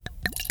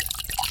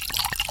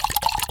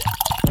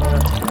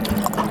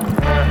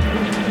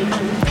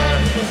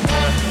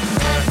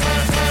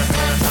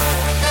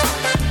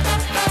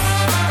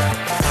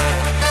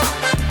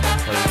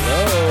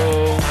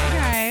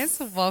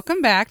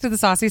Welcome back to the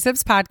Saucy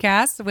Sips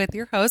podcast with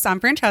your host. I'm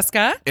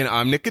Francesca. And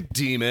I'm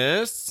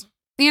Nicodemus.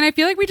 And I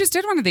feel like we just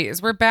did one of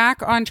these. We're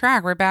back on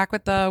track. We're back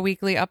with the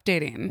weekly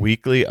updating.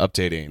 Weekly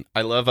updating.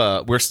 I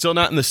love, we're still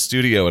not in the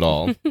studio at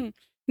all.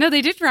 No,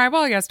 they did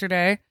drywall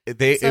yesterday.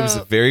 It was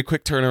a very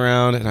quick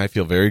turnaround, and I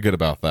feel very good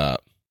about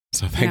that.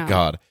 So thank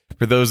God.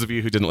 For those of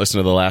you who didn't listen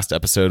to the last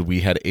episode,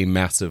 we had a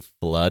massive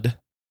flood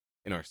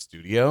in our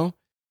studio.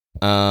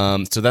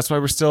 So that's why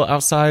we're still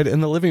outside in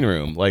the living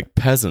room, like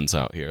peasants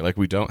out here. Like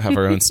we don't have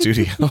our own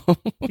studio.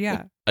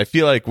 Yeah. I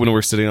feel like when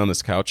we're sitting on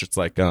this couch, it's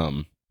like,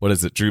 what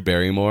is it, Drew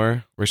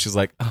Barrymore, where she's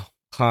like, oh,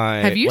 hi.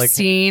 Have you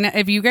seen,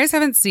 if you guys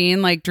haven't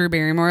seen like Drew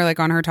Barrymore, like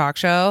on her talk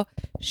show,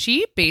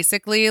 she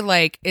basically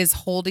like is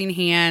holding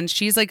hands.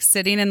 She's like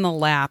sitting in the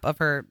lap of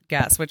her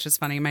guest, which is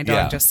funny. My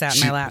dog just sat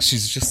in my lap.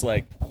 She's just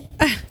like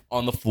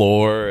on the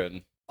floor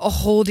and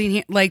holding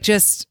hand, like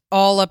just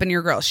all up in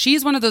your girl.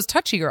 She's one of those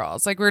touchy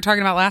girls like we were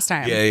talking about last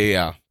time.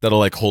 Yeah. That'll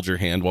like hold your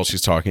hand while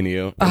she's talking to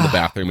you in the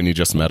bathroom when you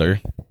just met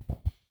her.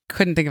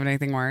 Couldn't think of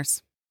anything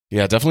worse.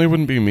 Yeah, definitely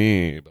wouldn't be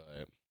me,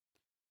 but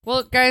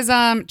well, guys,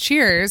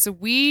 cheers.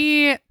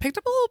 We picked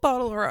up a little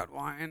bottle of red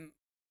wine.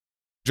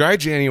 Dry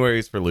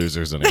January's for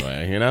losers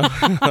anyway, you know?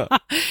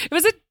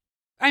 It's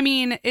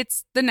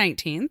the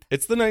 19th.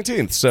 It's the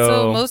 19th,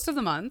 so most of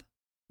the month.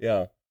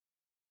 Yeah.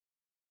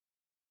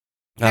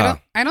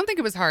 I don't think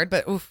it was hard,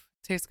 but oof,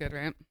 tastes good,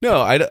 right?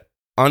 No,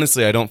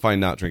 honestly, I don't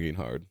find not drinking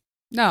hard.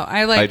 No,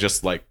 I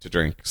just like to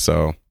drink,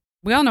 so.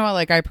 We all know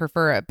I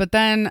prefer it. But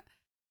then,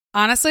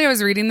 honestly, I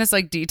was reading this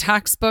like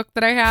detox book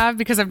that I have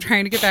because I'm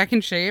trying to get back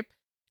in shape.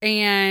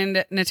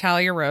 And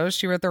Natalia Rose,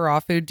 she wrote the Raw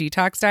Food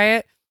Detox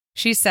Diet.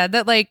 She said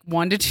that like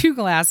 1 to 2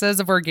 glasses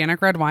of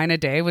organic red wine a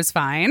day was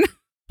fine.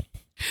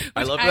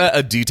 I love that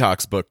a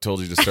detox book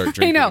told you to start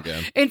drinking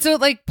again. And so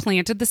it like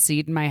planted the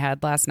seed in my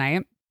head last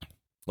night.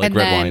 Like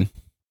red wine.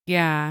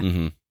 Yeah.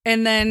 Mm-hmm.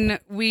 And then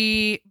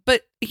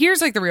but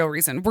here's like the real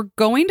reason. We're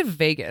going to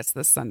Vegas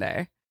this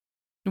Sunday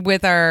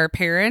with our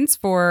parents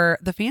for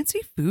the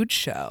Fancy Food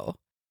Show.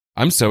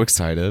 I'm so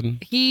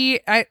excited.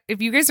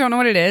 If you guys don't know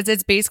what it is,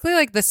 it's basically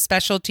like the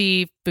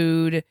specialty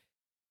food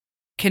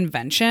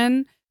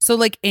convention. So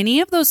like any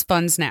of those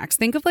fun snacks,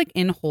 think of like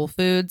in Whole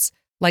Foods,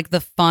 like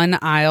the fun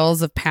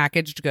aisles of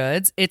packaged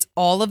goods. It's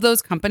all of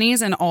those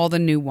companies and all the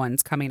new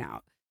ones coming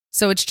out.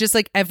 So it's just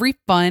like every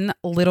fun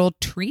little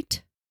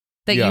treat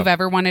that you've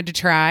ever wanted to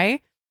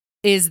try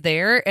is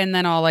there. And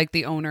then all like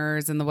the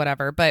owners and the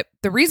whatever. But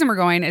the reason we're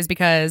going is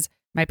because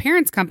my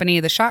parents' company,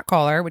 The Shot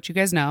Caller, which you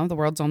guys know, the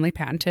world's only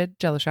patented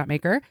Jello shot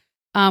maker,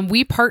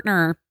 we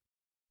partner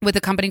with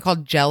a company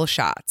called Gel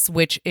Shots,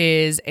 which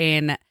is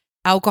an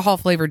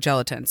alcohol-flavored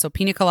gelatin. So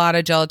pina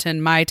colada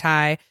gelatin, Mai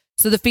Tai.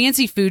 So the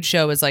Fancy Food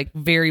Show is like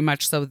very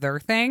much so their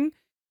thing.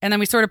 And then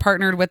we sort of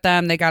partnered with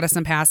them. They got us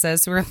some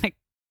passes. So we were like,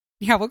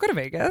 yeah, we'll go to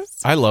Vegas.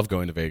 I love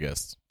going to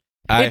Vegas.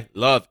 I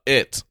love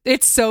it.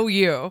 It's so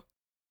you.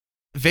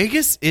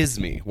 Vegas is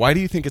me. Why do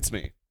you think it's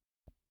me?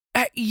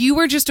 You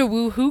were just a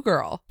woohoo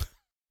girl.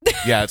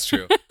 Yeah, it's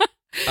true.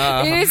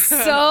 It is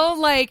so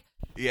like,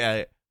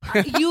 yeah,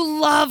 you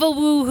love a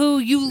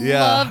woohoo. You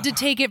love to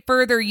take it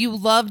further. You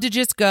love to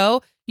just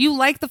go. You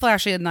like the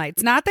flashy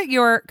lights. Not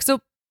that so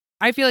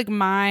I feel like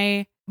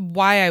why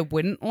I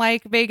wouldn't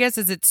like Vegas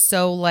is it's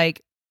so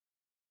like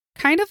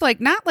kind of like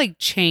not like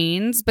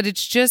chains, but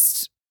it's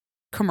just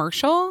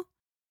commercial.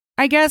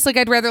 I guess like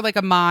I'd rather like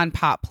a ma and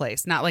pop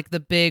place, not like the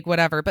big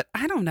whatever. But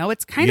I don't know.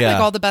 It's kind of like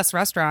all the best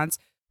restaurants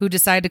who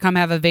decide to come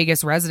have a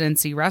Vegas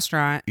residency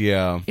restaurant.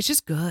 Yeah. It's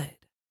just good.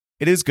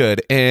 It is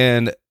good.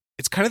 And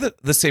it's kind of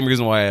the same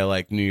reason why I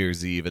like New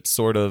Year's Eve.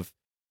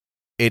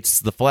 It's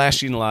the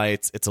flashing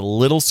lights. It's a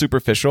little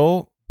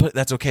superficial, but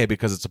that's okay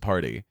because it's a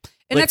party.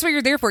 And that's what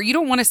you're there for. You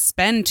don't want to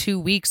spend 2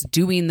 weeks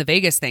doing the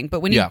Vegas thing.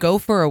 But when you go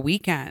for a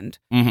weekend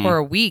or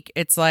a week,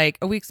 it's like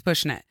a week's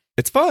pushing it.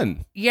 It's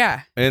fun.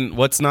 Yeah. And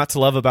what's not to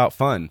love about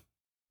fun?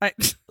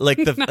 Like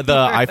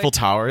the Eiffel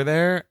Tower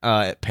there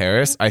at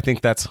Paris, I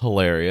think that's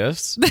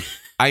hilarious.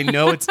 I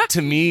know it's,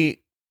 to me,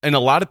 and a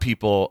lot of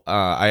people,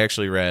 I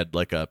actually read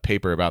like a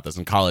paper about this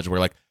in college where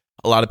like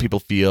a lot of people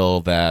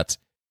feel that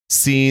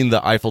seeing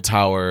the Eiffel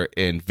Tower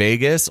in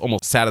Vegas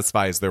almost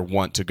satisfies their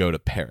want to go to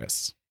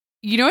Paris.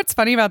 You know what's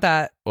funny about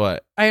that?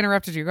 What? I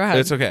interrupted you. Go ahead.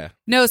 It's okay.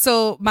 No,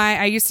 so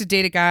I used to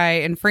date a guy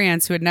in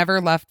France who had never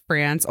left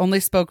France, only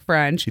spoke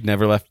French. He'd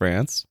never left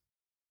France?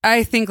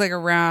 I think like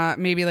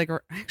around, maybe like,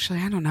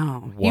 actually, I don't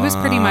know. He was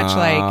pretty much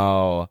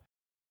like,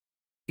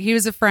 he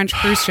was a French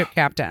cruise ship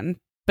captain,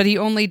 but he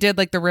only did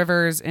like the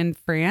rivers in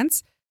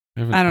France.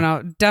 I don't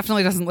know.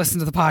 Definitely doesn't listen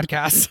to the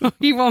podcast. So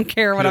he won't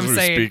care what I'm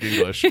saying. Speak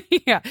English.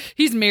 Yeah.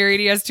 He's married.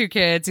 He has 2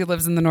 kids. He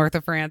lives in the north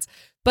of France.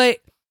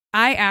 But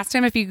I asked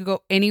him if he could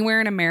go anywhere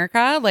in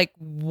America. Like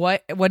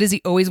what does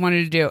he always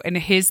wanted to do? And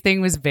his thing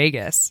was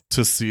Vegas.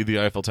 To see the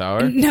Eiffel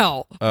Tower?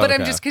 No. But okay.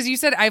 I'm just, because you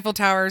said Eiffel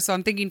Tower, so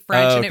I'm thinking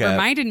French. And it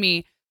reminded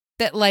me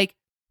that like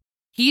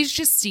he's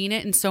just seen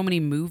it in so many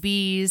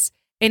movies.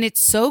 And it's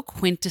so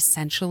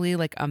quintessentially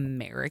like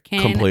American.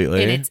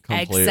 Completely. And it's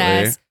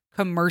excess,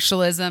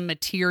 commercialism,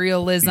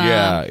 materialism.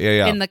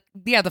 Yeah. And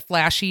the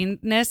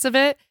flashiness of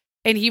it.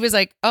 And he was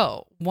like,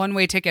 oh,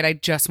 one-way ticket. I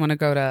just want to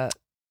go to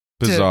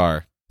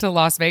bizarre to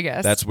Las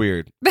Vegas. That's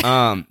weird. But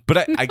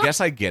I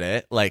guess I get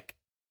it. Like,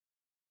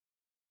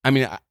 I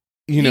mean,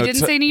 he didn't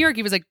say New York.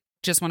 He was like,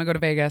 just want to go to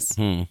Vegas.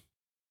 Hmm.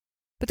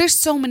 But there's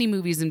so many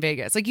movies in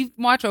Vegas. Like, you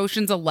watch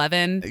Ocean's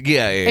 11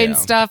 and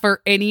stuff,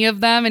 or any of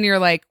them, and you're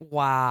like,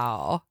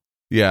 wow.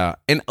 Yeah.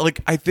 And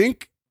like, I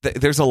think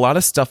there's a lot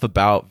of stuff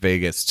about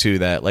Vegas too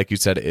that, like you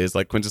said, is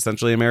like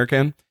quintessentially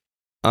American.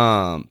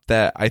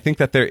 That I think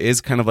that there is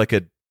kind of like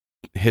a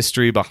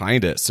history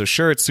behind it. So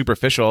sure, it's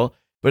superficial,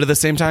 but at the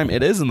same time,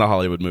 it is in the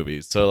Hollywood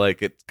movies. So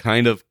like, it's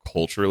kind of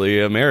culturally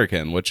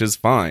American, which is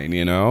fine,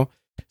 you know?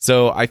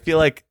 So I feel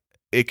like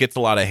it gets a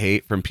lot of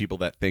hate from people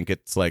that think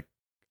it's like,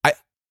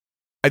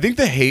 I think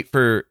the hate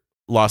for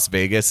Las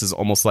Vegas is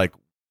almost like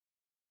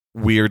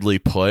weirdly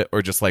put,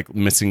 or just like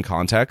missing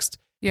context.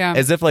 Yeah.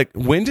 As if like,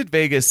 when did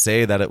Vegas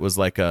say that it was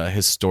like a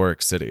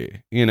historic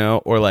city, you know,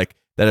 or like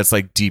that it's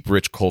like deep,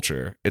 rich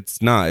culture?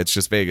 It's not. It's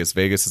just Vegas.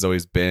 Vegas has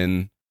always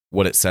been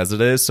what it says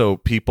it is. So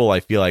people, I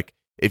feel like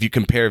if you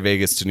compare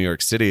Vegas to New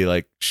York City,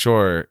 like,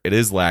 sure, it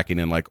is lacking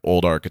in like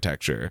old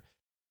architecture.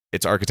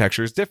 Its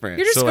architecture is different.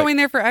 You're just going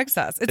there for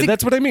excess. It's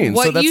that's what I mean.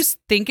 What you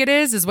think it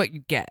is what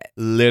you get.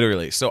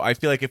 Literally. So I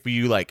feel like if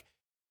you like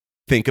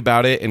think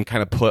about it and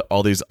kind of put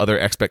all these other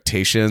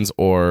expectations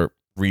or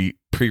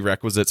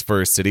prerequisites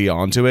for a city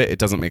onto it, it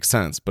doesn't make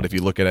sense. But if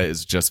you look at it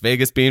as just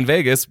Vegas being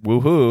Vegas,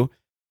 woohoo,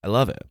 I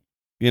love it.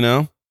 You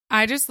know?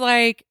 I just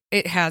like,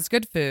 it has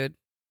good food.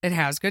 It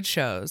has good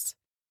shows.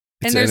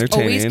 It's and there's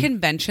always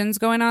conventions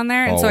going on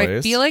there. And so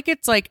I feel like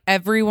it's like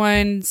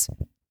everyone's,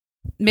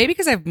 maybe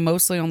because I've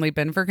mostly only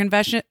been for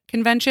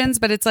conventions,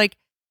 but it's like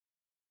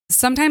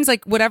sometimes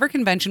like whatever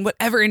convention,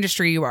 whatever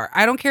industry you are,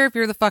 I don't care if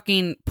you're the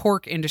fucking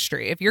pork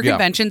industry. If your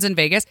convention's in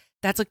Vegas,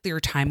 that's like your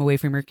time away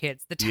from your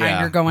kids, the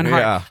time you're going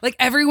hard. Yeah. Like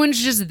everyone's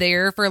just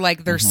there for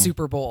like their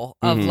Super Bowl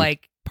of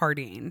like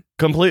partying.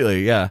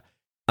 Completely, yeah.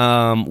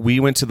 We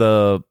went to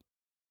the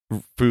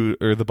food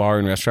or the bar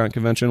and restaurant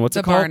convention. What's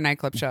it called? Bar and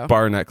nightclub show.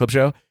 Bar and nightclub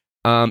show.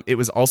 It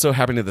was also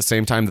happening at the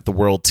same time that the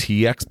World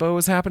Tea Expo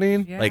was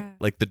happening. Yeah.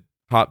 Like the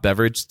hot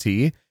beverage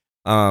tea.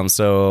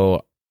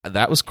 So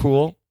that was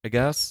cool, I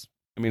guess.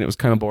 I mean, it was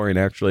kind of boring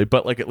actually,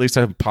 but like at least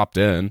I popped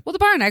in. Well, the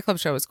bar and nightclub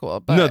show was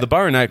cool. But... No, the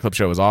bar and nightclub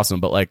show was awesome,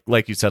 but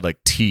like you said,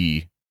 like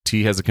tea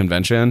has a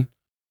convention.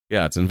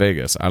 Yeah, it's in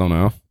Vegas. I don't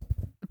know.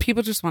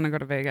 People just want to go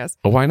to Vegas.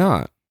 But why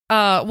not?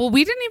 Well,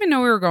 we didn't even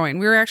know we were going.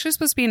 We were actually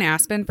supposed to be in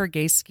Aspen for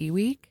Gay Ski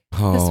Week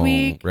this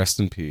week. Rest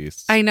in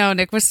peace. I know.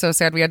 Nick was so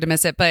sad we had to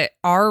miss it. But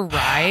our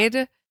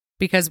ride,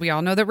 because we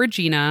all know that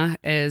Regina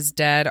is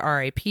dead,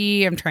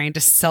 R.I.P. I'm trying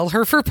to sell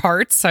her for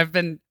parts. I've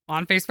been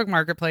on Facebook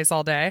Marketplace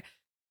all day.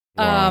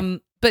 Wow.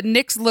 But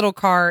Nick's little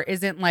car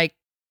isn't like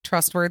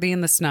trustworthy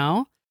in the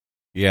snow.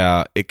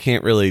 Yeah, it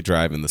can't really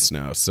drive in the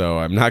snow. So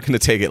I'm not going to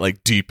take it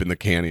like deep in the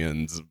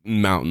canyons,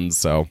 mountains.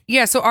 So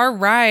yeah, so our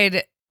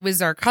ride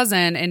was our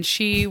cousin, and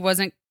she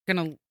wasn't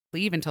gonna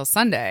leave until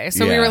Sunday.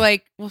 So we were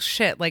like, well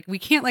shit, like we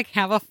can't like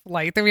have a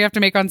flight that we have to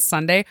make on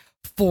Sunday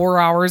 4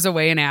 hours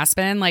away in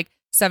Aspen. Like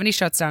 70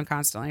 shuts down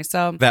constantly.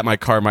 So that my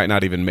car might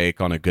not even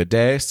make on a good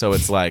day. So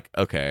it's like,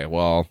 okay,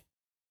 well,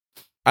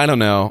 I don't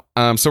know.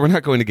 So we're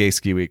not going to Gay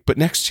Ski Week, but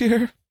next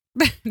year.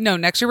 No,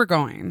 next year we're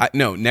going.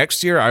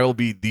 Next year I will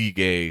be the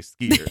gay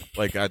skier.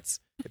 Like it's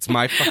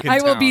my fucking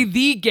I will town. be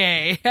the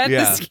gay at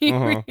the ski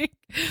week.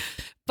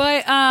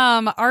 But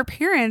our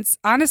parents,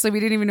 honestly,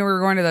 we didn't even know we were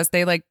going to this.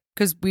 They like,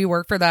 because we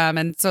work for them,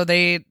 and so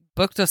they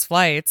booked us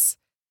flights,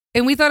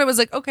 and we thought it was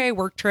like, okay,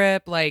 work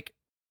trip. Like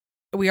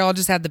we all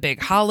just had the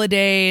big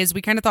holidays.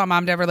 We kind of thought Mom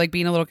and Dad were like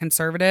being a little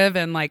conservative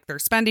and like their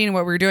spending and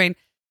what we were doing.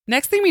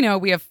 Next thing we know,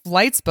 we have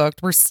flights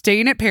booked. We're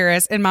staying at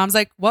Paris, and Mom's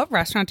like, "What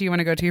restaurant do you want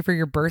to go to for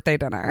your birthday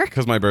dinner?"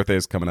 Because my birthday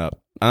is coming up.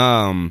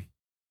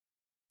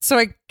 So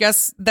I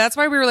guess that's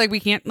why we were like, we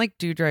can't like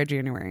do dry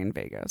January in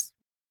Vegas.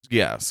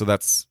 Yeah, so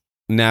that's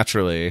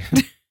naturally.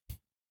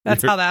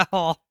 That's how that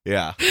whole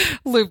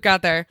loop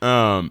got there.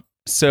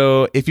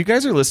 So if you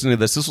guys are listening to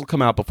this will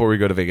come out before we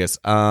go to Vegas.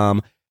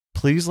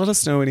 Please let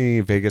us know any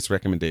Vegas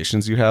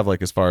recommendations you have,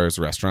 like as far as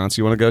restaurants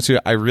you want to go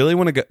to. I really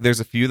want to go. There's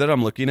a few that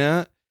I'm looking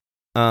at.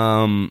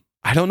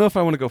 I don't know if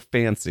I want to go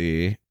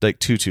fancy, like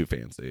too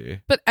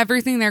fancy. But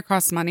everything there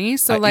costs money,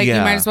 so like you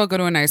might as well go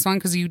to a nice one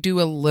because you do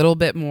a little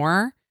bit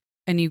more,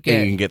 and you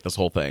can get this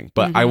whole thing.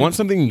 But I want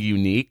something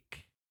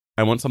unique.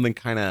 I want something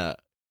kind of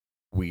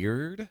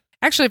weird.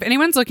 Actually, if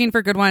anyone's looking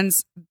for good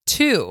ones,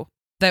 two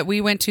that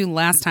we went to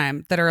last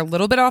time that are a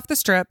little bit off the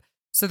strip,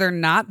 so they're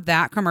not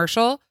that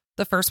commercial.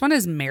 The first one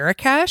is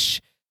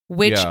Marrakesh,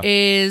 which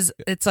is,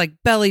 it's like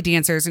belly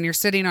dancers, and you're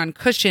sitting on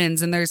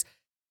cushions, and there's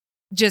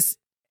just,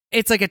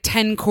 it's like a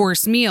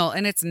 10-course meal,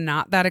 and it's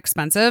not that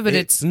expensive, but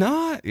it's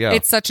not. Yeah,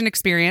 it's such an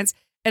experience.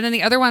 And then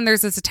the other one,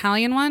 there's this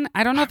Italian one.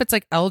 I don't know if it's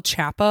like El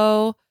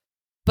Chapo,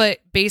 but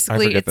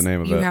basically it's, the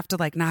name of you have to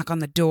like knock on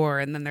the door,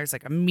 and then there's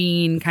like a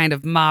mean kind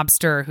of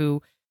mobster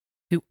who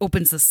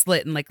opens the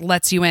slit and like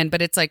lets you in,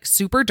 but it's like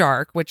super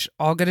dark, which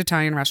all good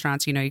Italian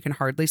restaurants, you know, you can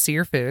hardly see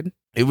your food.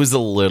 It was a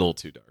little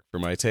too dark for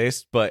my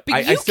taste. But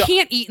you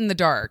can't eat in the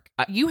dark.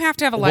 You have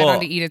to have a light on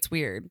to eat. It's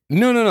weird.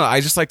 No.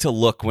 I just like to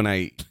look when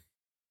I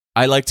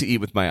like to eat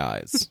with my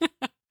eyes.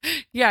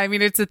 Yeah, I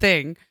mean, it's a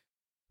thing.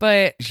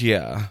 But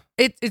yeah,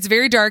 it's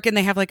very dark, and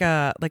they have like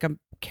a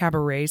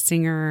cabaret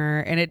singer,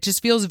 and it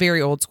just feels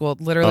very old school.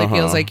 It literally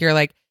feels like you're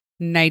like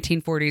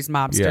 1940s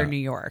mobster New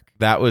York.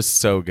 That was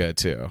so good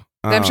too.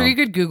 I'm sure you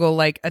could Google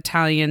like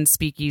Italian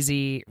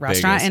speakeasy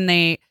restaurant, Vegas. And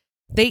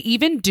they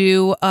even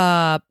do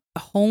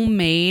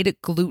homemade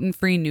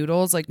gluten-free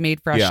noodles, like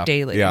made fresh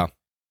daily. Yeah.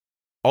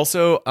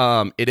 Also,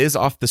 it is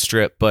off the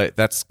strip, but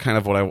that's kind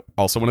of what I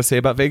also want to say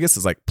about Vegas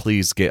is like,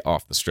 please get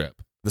off the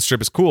strip. The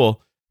strip is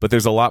cool, but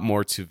there's a lot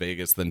more to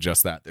Vegas than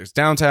just that. There's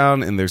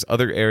downtown and there's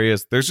other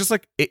areas. There's just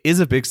like, it is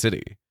a big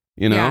city,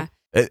 you know?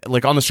 Yeah.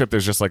 Like on the strip,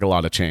 there's just like a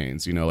lot of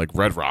chains, you know, like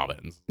Red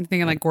Robin's. I'm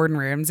thinking like Gordon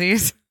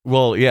Ramsay's.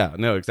 Well, yeah,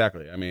 no,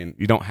 exactly. I mean,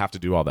 you don't have to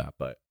do all that,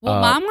 but.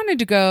 Well, Mom wanted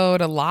to go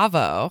to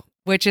Lavo,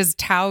 which is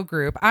Tao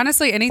Group.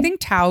 Honestly, anything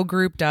Tao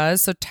Group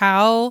does. So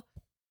Tao,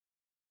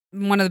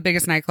 one of the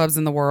biggest nightclubs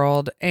in the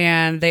world,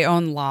 and they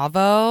own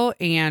Lavo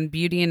and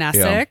Beauty in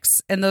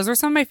Essex. Yeah. And those are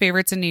some of my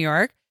favorites in New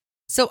York.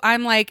 So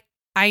I'm like,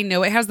 I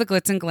know it has the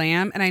glitz and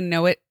glam, and I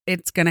know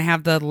it's going to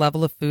have the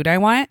level of food I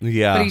want.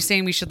 Yeah. But are you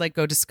saying we should like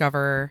go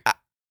discover?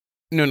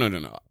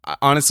 No.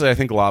 Honestly, I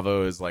think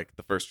Lavo is like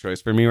the first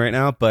choice for me right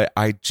now, but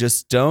I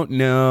just don't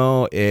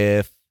know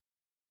if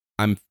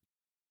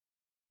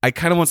I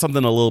kind of want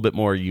something a little bit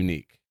more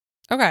unique.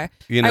 Okay.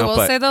 You know, I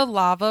will say the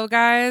Lavo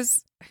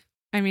guys,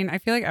 I mean, I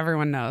feel like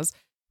everyone knows,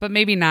 but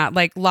maybe not.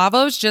 Like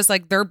Lavo's just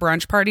like their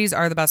brunch parties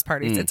are the best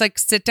parties. It's like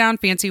sit down,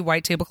 fancy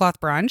white tablecloth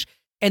brunch.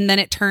 And then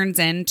it turns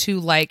into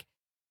like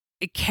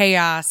a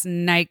chaos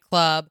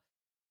nightclub,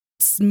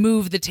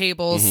 move the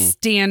tables,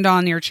 stand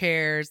on your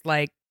chairs,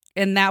 like.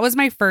 And that was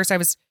my first. I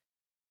was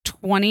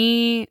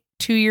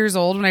 22 years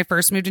old when I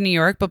first moved to New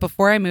York. But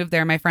before I moved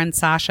there, my friend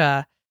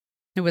Sasha,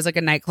 who was like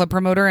a nightclub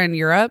promoter in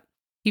Europe,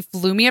 he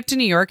flew me up to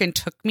New York and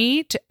took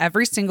me to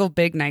every single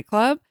big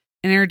nightclub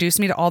and introduced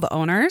me to all the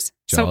owners.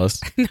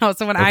 Jealous.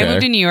 So when I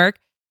moved to New York,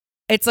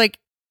 it's like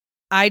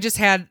I just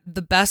had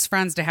the best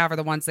friends to have are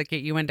the ones that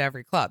get you into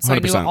every club. So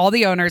 100%. I knew all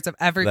the owners of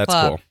every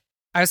club. Cool.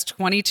 I was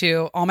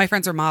 22. All my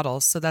friends are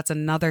models. So that's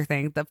another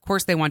thing. Of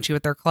course, they want you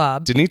at their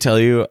club. Didn't he tell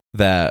you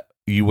that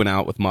you went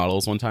out with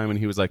models one time and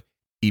he was like,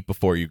 eat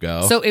before you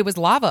go? So it was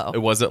Lavo.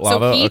 Was it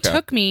Lavo? So he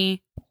took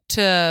me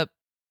to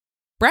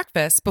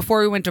breakfast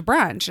before we went to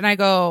brunch. And I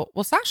go,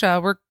 well,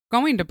 Sasha, we're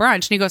going to brunch.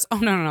 And he goes, oh,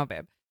 no,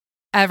 babe.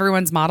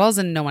 Everyone's models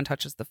and no one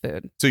touches the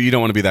food. So you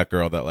don't want to be that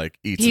girl that like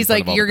eats. He's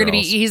like, you're going to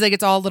be, he's like,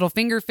 it's all little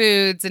finger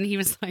foods. And he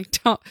was like,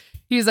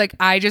 he's like,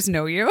 I just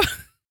know you.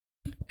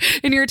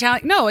 And you're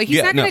Italian. No,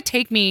 he's not going to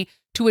take me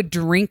to a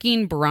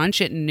drinking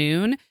brunch at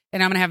noon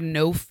and I'm going to have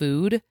no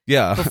food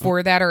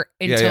before that or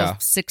until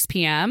 6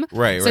 p.m.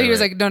 Right. So he was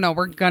like, no,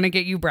 we're going to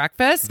get you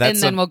breakfast and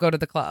then we'll go to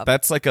the club.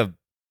 That's like a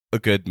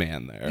good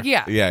man there.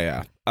 Yeah.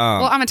 Yeah.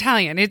 Well, I'm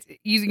Italian.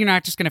 You're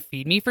not just going to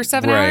feed me for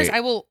 7 hours. I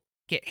will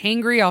get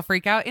hangry. I'll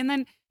freak out. And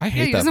then I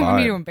hate he that doesn't vibe. want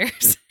me to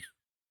embarrass him.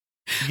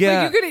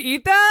 Yeah. Like, you're going to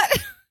eat that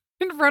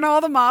in front of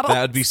all the models?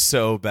 That would be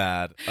so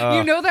bad.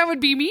 That would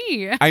be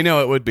me. I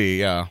know it would be.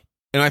 Yeah.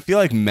 And I feel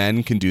like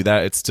men can do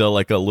that. It's still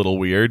like a little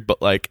weird,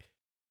 but like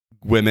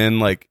women,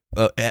 like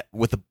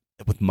with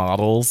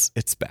models,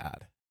 it's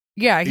bad.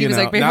 Yeah, he was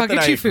like, "Babe, I'll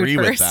get you food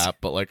first." With that,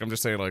 but like, I'm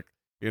just saying, like,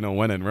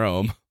 when in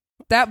Rome,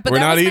 we're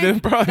not eating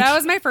brunch. That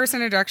was my first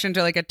introduction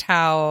to like a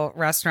Tao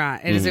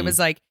restaurant. And it was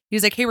like, he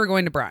was like, "Hey, we're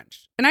going to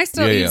brunch," and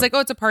he was like,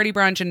 "Oh, it's a party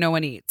brunch and no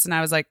one eats," and I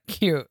was like,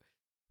 "Cute."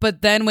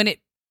 But then when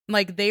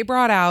they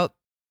brought out,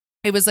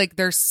 it was like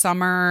their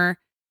summer.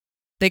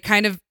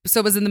 So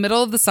it was in the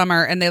middle of the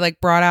summer and they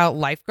like brought out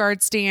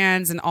lifeguard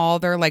stands and all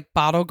their like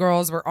bottle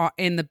girls were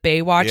in the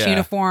Baywatch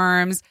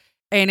uniforms.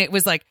 And it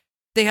was like,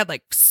 they had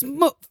like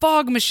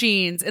fog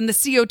machines and the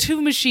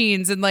CO2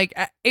 machines. And like,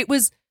 it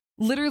was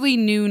literally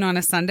noon on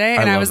a Sunday.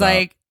 And I was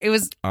like,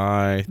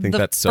 I think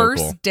that's so cool. The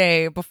first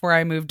day before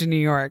I moved to New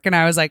York. And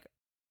I was like,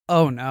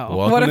 oh no,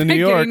 welcome what am I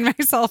getting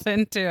myself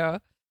into?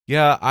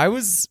 Yeah, I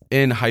was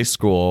in high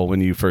school when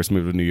you first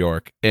moved to New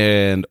York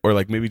or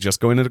like maybe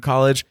just going into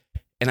college.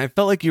 And I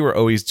felt like you were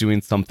always doing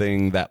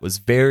something that was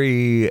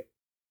very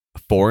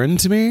foreign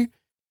to me.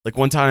 Like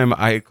one time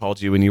I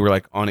called you and you were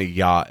like on a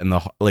yacht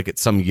at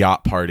some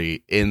yacht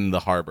party in the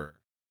harbor,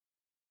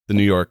 the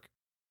New York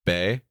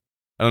Bay.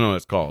 I don't know what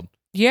it's called.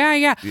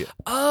 Yeah.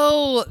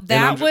 Oh,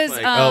 that was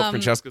like,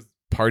 Francesca's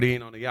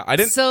partying on a yacht.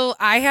 So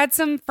I had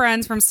some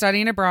friends from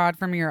studying abroad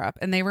from Europe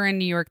and they were in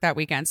New York that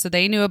weekend. So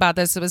they knew about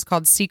this. It was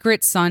called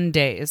Secret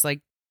Sundays, like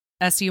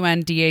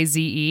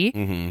SUNDAZE.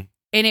 Mm-hmm.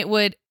 And it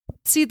would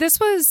this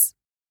was,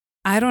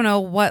 I don't know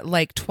what,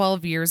 like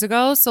 12 years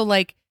ago. So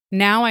like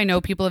now I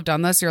know people have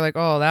done this. You're like,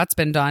 oh, that's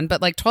been done.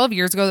 But like 12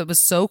 years ago, it was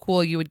so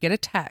cool. You would get a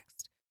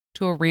text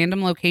to a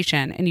random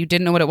location and you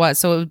didn't know what it was.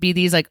 So it would be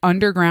these like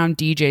underground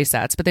DJ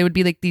sets, but they would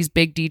be like these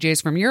big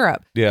DJs from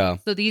Europe. Yeah.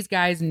 So these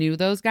guys knew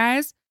those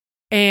guys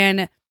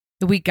and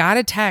we got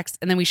a text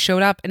and then we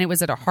showed up and it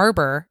was at a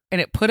harbor and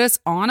it put us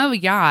on a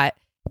yacht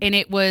and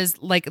it was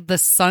like the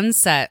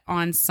sunset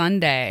on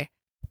Sunday.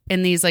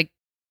 in these like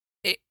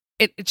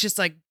it's just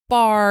like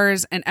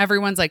bars, and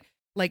everyone's like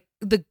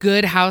the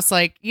good house,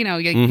 like, you know,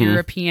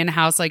 European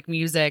house like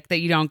music that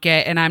you don't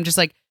get, and I'm just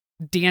like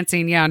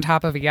dancing on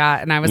top of a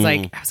yacht, and I was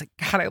like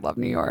God, I love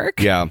New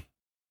York. Yeah,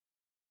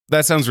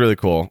 that sounds really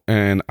cool,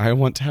 and I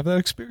want to have that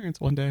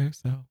experience one day.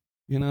 So,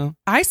 you know,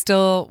 I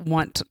still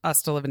want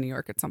us to live in New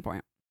York at some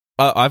point.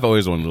 I've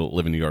always wanted to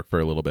live in New York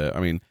for a little bit. I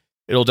mean,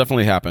 it'll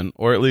definitely happen,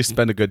 or at least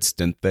spend a good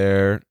stint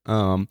there.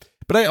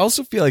 But I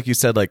also feel like you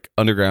said like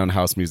underground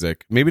house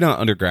music, maybe not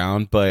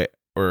underground,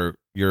 or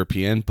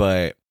European,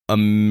 but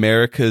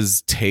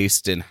America's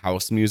taste in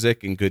house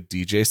music and good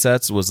DJ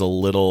sets was a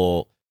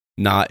little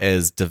not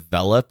as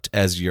developed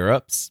as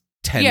Europe's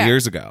 10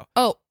 years ago.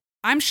 Oh,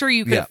 I'm sure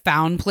you could have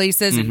found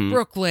places in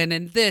Brooklyn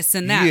and this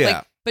and that. Yeah.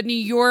 Like, but New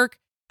York,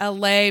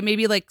 LA,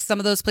 maybe like some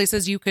of those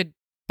places you could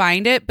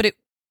find it, but it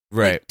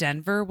right. Like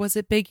Denver, was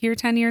it big here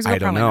 10 years ago? I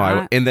don't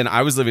know. And then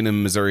I was living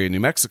in Missouri and New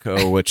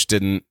Mexico, which I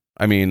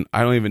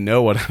don't even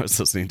know what I was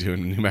listening to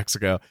in New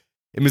Mexico.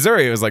 In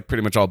Missouri, it was like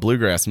pretty much all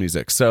bluegrass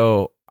music.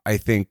 So I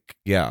think,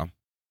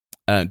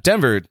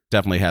 Denver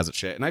definitely has its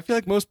shit. And I feel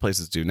like most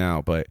places do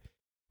now, but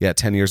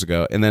 10 years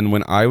ago. And then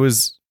when I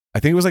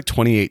think it was like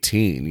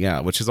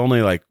 2018, which is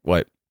only like,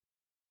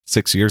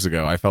 6 years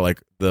ago, I felt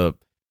like the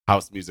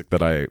house music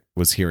that I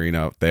was hearing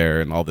out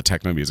there and all the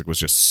techno music was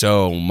just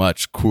so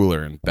much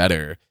cooler and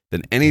better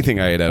than anything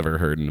I had ever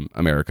heard in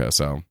America.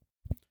 So,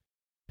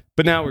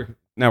 but now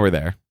we're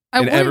there.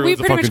 And everyone's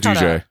a fucking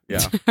DJ.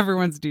 Yeah,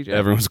 everyone's DJ.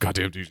 Everyone's a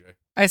goddamn DJ.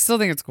 I still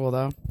think it's cool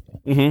though.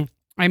 Mm-hmm.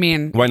 I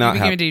mean, why not? We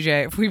became a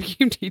DJ. If we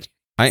became DJ,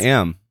 I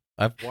am.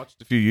 I've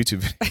watched a few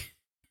YouTube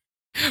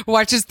videos.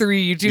 Watches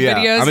 3 YouTube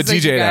videos. I'm a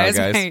DJ now,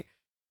 guys. My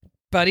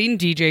budding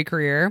DJ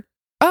career.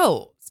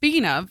 Oh,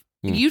 speaking of,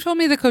 you told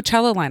me the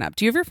Coachella lineup.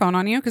 Do you have your phone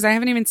on you? Because I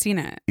haven't even seen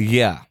it.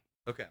 Yeah.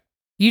 Okay.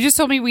 You just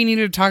told me we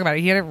needed to talk about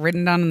it. He had it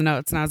written down in the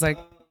notes, and I was like,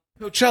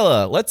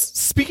 Coachella.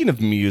 Speaking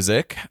of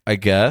music, I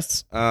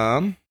guess.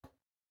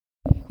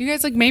 You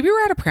guys, like, maybe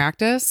we're out of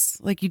practice.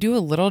 Like, you do a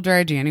little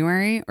dry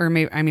January, or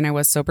maybe, I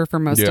was sober for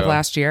most of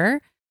last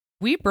year.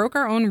 We broke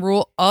our own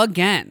rule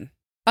again.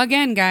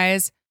 Again,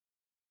 guys.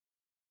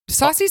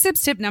 Saucy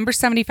Sips tip number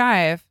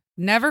 75.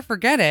 Never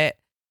forget it.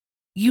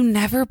 You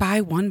never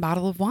buy one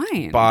bottle of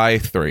wine. Buy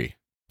 3.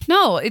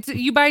 No,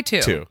 you buy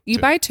 2. You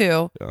buy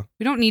 2. Yeah.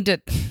 We don't need to.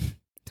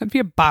 That'd be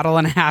a bottle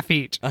and a half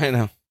each. I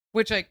know.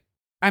 Which, like,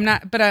 I'm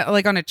not, but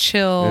like on a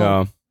chill.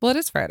 Yeah. Well, it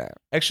is Friday.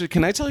 Actually,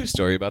 can I tell you a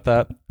story about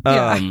that?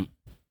 Yeah.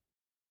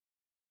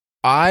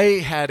 I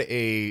had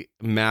a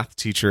math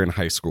teacher in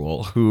high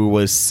school who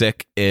was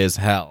sick as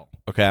hell.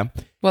 Okay.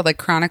 What, like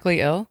chronically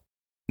ill?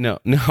 No.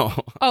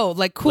 Oh,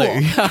 like cool.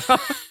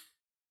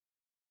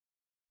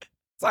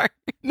 Sorry.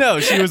 No,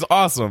 she was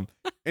awesome.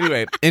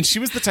 Anyway, and she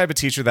was the type of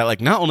teacher that,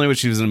 like, not only was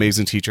she an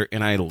amazing teacher,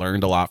 and I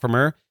learned a lot from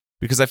her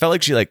because I felt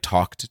like she like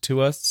talked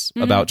to us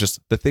about just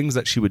the things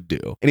that she would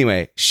do.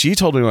 Anyway, she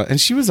told me, and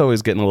she was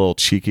always getting a little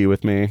cheeky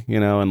with me, you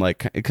know, and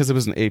like because it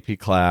was an AP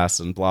class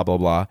and blah blah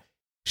blah.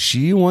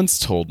 She once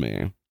told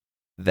me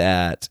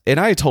that, and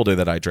I told her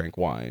that I drank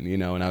wine, you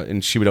know,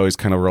 and she would always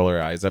kind of roll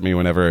her eyes at me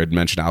whenever I'd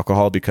mention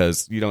alcohol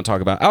because you don't talk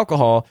about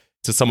alcohol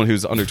to someone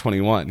who's under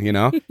 21, you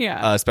know,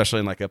 especially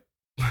in like a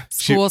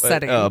school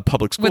setting,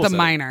 public school with setting. A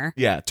minor.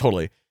 Yeah,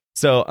 totally.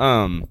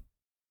 So,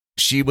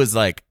 she was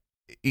like,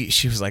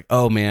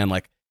 oh man,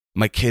 like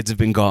my kids have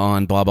been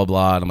gone, blah, blah,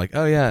 blah. And I'm like,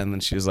 oh yeah. And then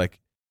she was like,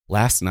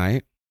 last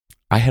night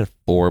I had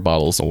 4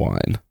 bottles of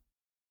wine,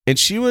 and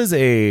she was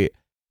a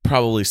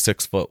probably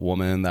 6-foot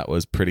woman that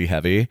was pretty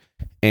heavy.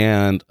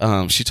 And,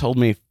 she told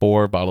me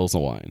 4 bottles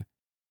of wine,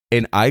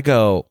 and I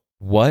go,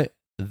 what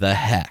the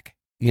heck,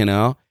 you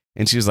know?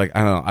 And she was like,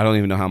 I don't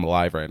even know how I'm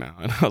alive right now.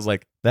 And I was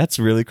like, that's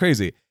really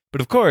crazy. But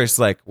of course,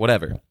 like,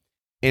 whatever.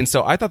 And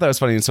so I thought that was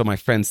funny. And so my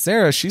friend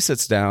Sarah, she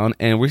sits down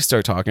and we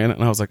start talking.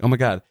 And I was like, oh my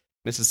God,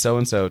 Mrs.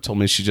 So-and-so told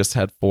me she just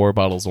had 4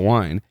 bottles of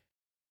wine.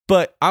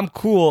 But I'm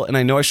cool. And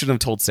I know I shouldn't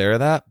have told Sarah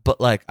that. But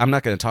like, I'm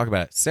not going to talk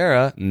about it.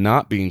 Sarah,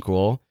 not being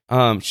cool,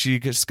 she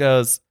just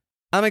goes,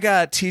 oh my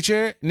God,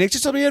 teacher, Nick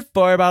just told me he had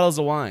 4 bottles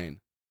of wine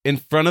in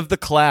front of the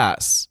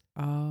class.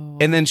 Oh.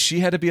 And then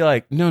she had to be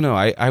like, no,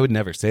 I would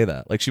never say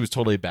that. Like, she was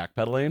totally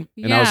backpedaling.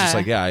 And I was just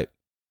like, I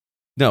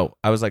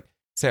was like,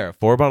 Sarah,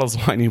 4 bottles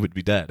of wine, you would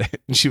be dead.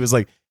 And she was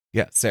like,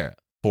 yeah, Sarah,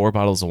 4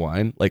 bottles of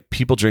wine? Like,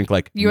 people drink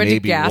like you maybe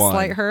had to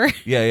gaslight one. her?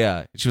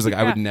 Yeah. She was like,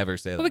 I would never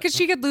say that. Well, because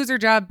she could lose her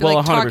job, well,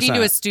 like 100%. talking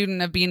to a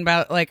student of being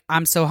about, like,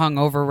 I'm so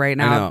hungover right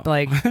now.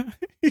 Like,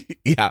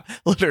 yeah,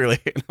 literally.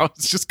 And I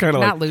was just kind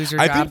of like, not lose your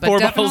job. I think 4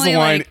 bottles of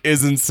wine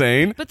is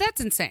insane. But that's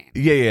insane.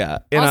 Yeah.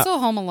 And also,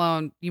 Home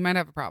Alone, you might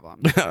have a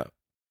problem.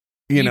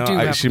 She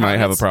might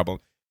have a problem.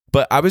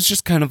 But I was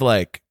just kind of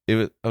like,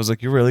 I was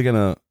like, you're really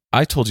gonna?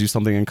 I told you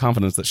something in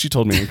confidence that she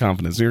told me in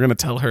confidence. You're gonna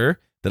tell her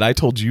that I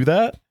told you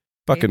that?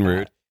 Fucking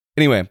rude.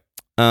 Anyway,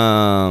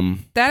 that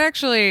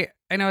actually,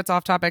 I know it's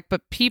off topic,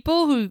 but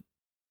people who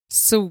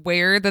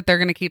swear that they're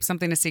gonna keep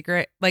something a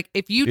secret, like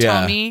if you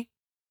tell me,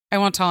 I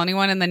won't tell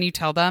anyone, and then you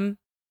tell them,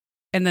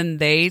 and then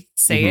they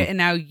say it, and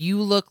now you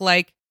look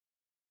like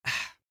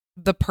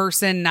the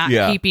person not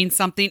keeping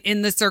something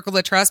in the circle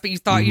of trust, but you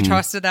thought you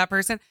trusted that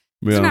person.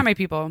 Those are not my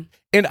people.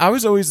 And I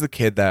was always the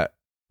kid that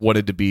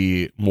wanted to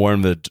be more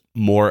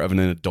of an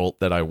adult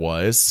that I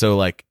was. So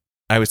like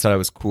I always thought I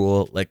was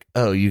cool. Like,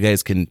 oh, you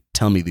guys can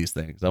tell me these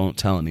things. I won't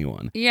tell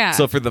anyone. Yeah.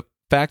 So for the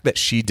fact that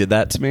she did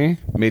that to me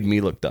made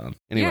me look dumb.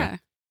 Anyway.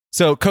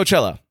 So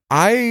Coachella.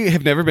 I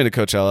have never been to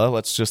Coachella.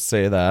 Let's just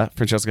say that.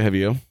 Francesca, have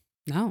you?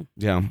 No.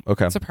 Yeah.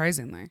 Okay.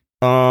 Surprisingly.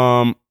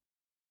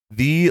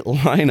 The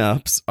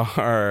lineups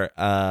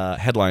are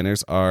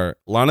headliners are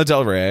Lana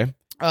Del Rey.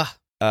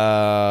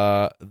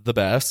 The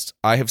best.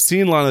 I have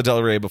seen Lana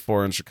Del Rey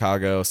before in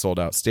Chicago, sold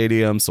out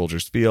stadium,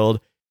 Soldiers Field.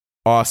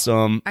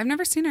 Awesome. I've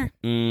never seen her.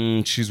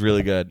 She's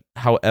really good.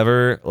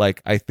 However,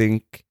 like I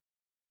think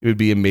it would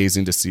be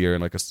amazing to see her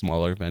in like a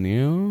smaller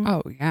venue.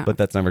 Oh yeah. But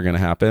that's never going to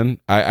happen.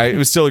 It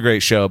was still a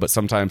great show, but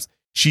sometimes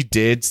she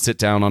did sit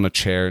down on a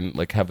chair and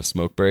like have a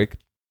smoke break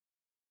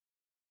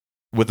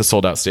with a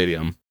sold out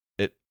stadium.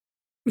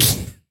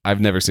 I've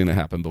never seen it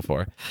happen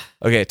before.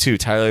 Okay, 2,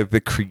 Tyler,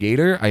 the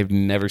Creator. I've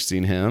never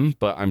seen him,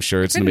 but I'm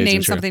sure it's an amazing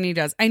name show. something he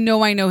does. I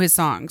know his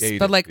songs,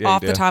 but like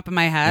off the top of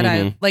my head,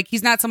 I like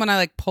he's not someone I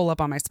like pull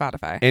up on my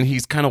Spotify. And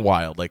he's kind of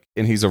wild, like,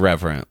 and he's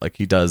irreverent, like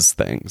he does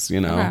things,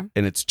 you know. Okay.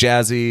 And it's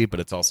jazzy, but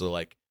it's also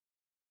like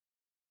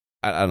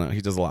I don't know.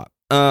 He does a lot.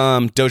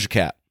 Doja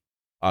Cat,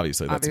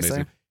 obviously, that's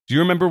amazing. Do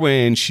you remember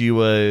when she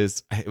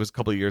was? It was a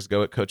couple of years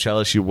ago at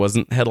Coachella. She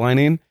wasn't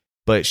headlining.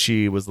 But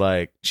she was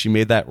like, she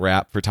made that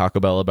rap for Taco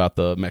Bell about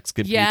the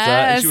Mexican pizza.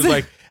 And she was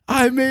like,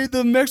 I made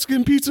the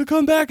Mexican pizza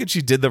come back. And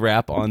she did the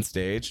rap on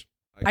stage.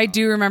 I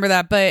do remember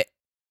that. But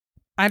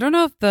I don't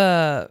know if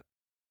the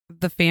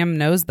fam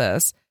knows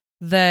this,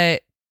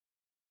 that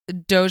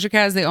Doja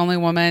Cat is the only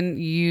woman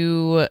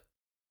you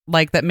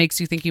like that makes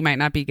you think you might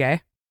not be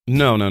gay.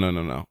 No.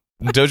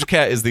 Doja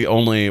Cat is the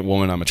only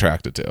woman I'm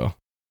attracted to.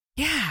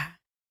 Yeah.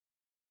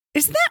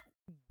 Isn't that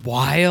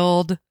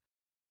wild?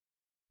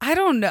 I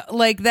don't know.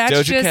 Like that's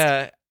Doja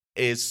Cat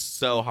is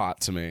so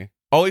hot to me.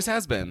 Always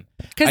has been.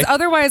 Because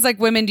otherwise, like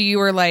women to you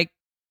are like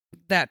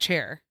that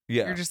chair.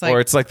 Yeah. You're just like,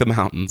 or it's like the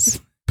mountains.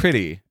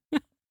 Pretty.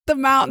 The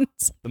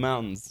mountains. The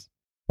mountains.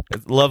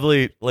 It's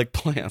lovely, like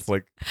plants,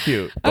 like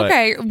cute.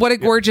 Okay. What a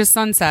gorgeous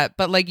sunset.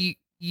 But like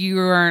you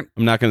aren't.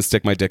 I'm not going to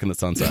stick my dick in the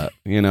sunset,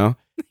 you know?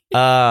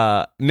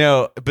 No,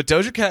 but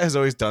Doja Cat has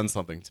always done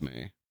something to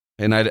me.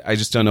 And I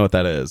just don't know what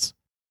that is.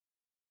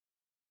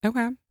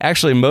 Okay.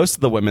 Actually, most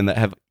of the women that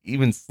have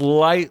even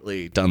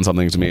slightly done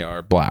something to me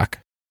are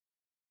black.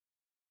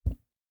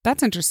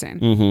 That's interesting.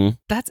 Mm-hmm.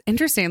 That's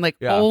interesting. Like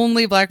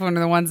only black women are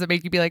the ones that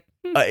make you be like,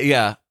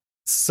 yeah.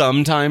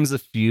 Sometimes a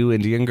few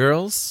Indian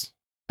girls.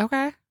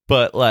 Okay.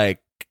 But like,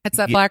 it's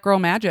that black girl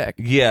magic.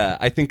 Yeah,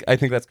 I think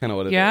that's kind of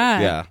what it is.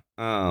 Yeah.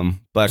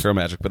 Black girl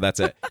magic, but that's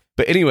it.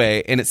 But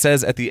anyway, and it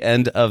says at the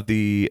end of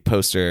the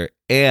poster,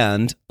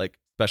 and like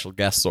special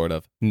guest, sort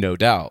of, no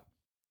doubt.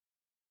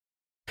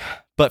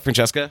 But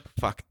Francesca,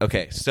 fuck.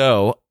 Okay,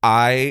 so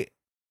a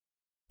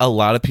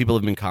lot of people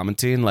have been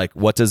commenting, like,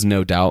 what does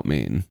no doubt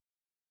mean?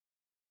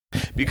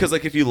 Because,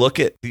 like, if you look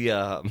at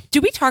the...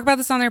 Did we talk about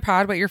this on their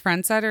pod, what your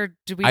friend said, or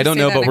did we I don't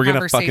know, but we're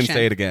going to fucking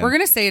say it again. We're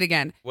going to say it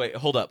again. Wait,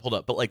 hold up.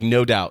 But, like,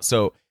 no doubt.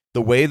 So,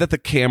 the way that the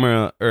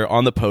camera, or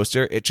on the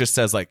poster, it just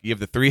says, like, you have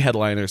the 3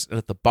 headliners, and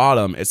at the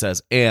bottom, it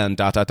says, and ...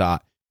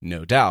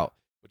 no doubt,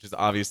 which is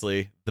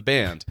obviously the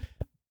band.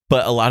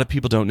 But a lot of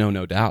people don't know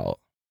no doubt.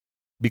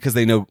 Because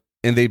they know...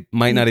 And they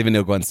might not even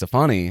know Gwen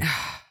Stefani.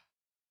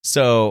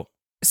 So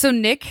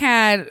Nick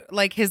had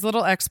like his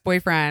little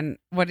ex-boyfriend.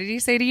 What did he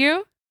say to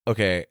you?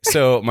 Okay.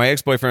 So my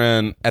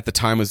ex-boyfriend at the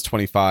time was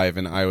 25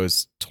 and I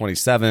was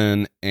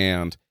 27.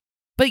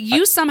 But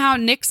somehow,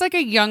 Nick's like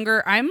a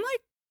younger, I'm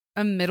like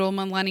a middle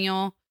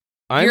millennial.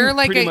 You're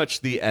like pretty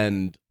much the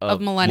end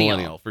of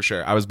millennial for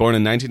sure. I was born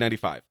in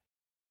 1995.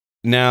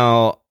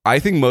 Now, I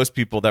think most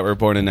people that were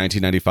born in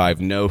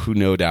 1995 know who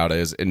No Doubt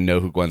is and know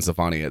who Gwen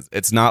Stefani is.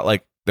 It's not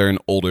like they're an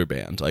older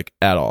band, like,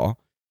 at all.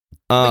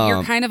 But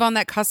you're kind of on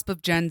that cusp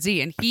of Gen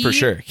Z. And for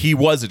sure. He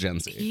was a Gen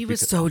Z. He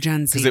was so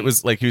Gen Z. Because it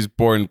was like he was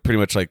born pretty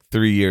much like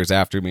 3 years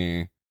after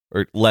me.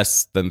 Or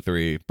less than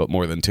 3, but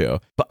more than 2.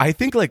 But I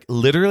think like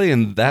literally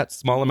in that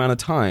small amount of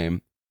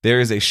time, there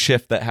is a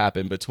shift that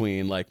happened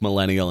between like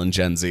millennial and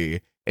Gen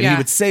Z. And he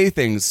would say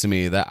things to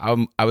me that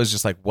I was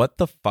just like, what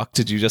the fuck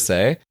did you just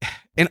say?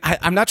 And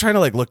I'm not trying to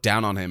like look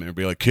down on him and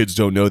be like, kids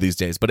don't know these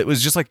days. But it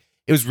was just like,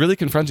 it was really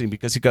confronting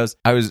because he goes,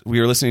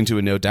 we were listening to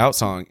a No Doubt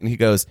song and he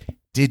goes,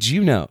 did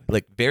you know,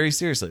 like very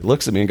seriously,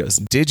 looks at me and goes,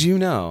 did you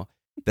know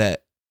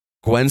that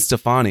Gwen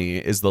Stefani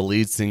is the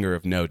lead singer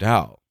of No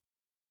Doubt?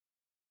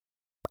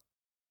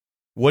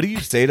 What do you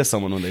say to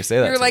someone when they say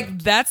that? You're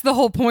like, that's the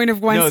whole point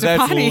of Gwen Stefani.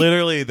 No, that's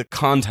literally the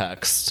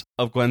context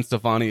of Gwen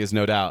Stefani is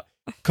No Doubt.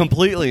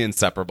 Completely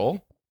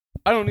inseparable.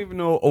 I don't even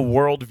know a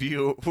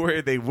worldview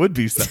where they would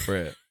be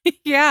separate.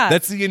 Yeah.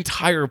 That's the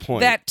entire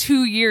point. That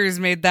 2 years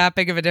made that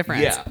big of a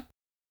difference. Yeah.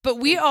 But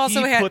we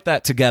also he put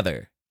that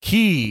together.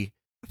 He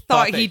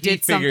thought he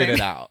did figured it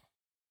out.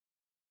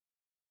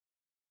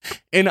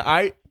 And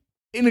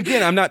And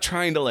again, I'm not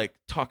trying to like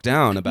talk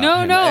down about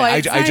him. No,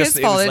 it's not his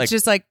fault. It's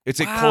just like it's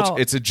wow.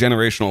 it's a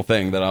generational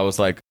thing that I was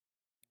like,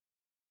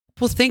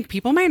 well, think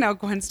people might know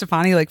Gwen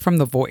Stefani like from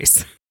The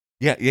Voice.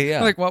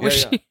 Yeah. Like what was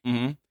she?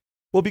 Mm-hmm.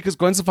 Well, because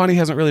Gwen Stefani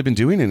hasn't really been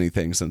doing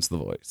anything since The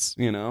Voice,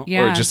 you know?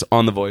 Yeah. Or just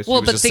on The Voice.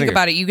 Well, but think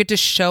about it. You get to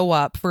show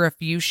up for a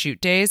few shoot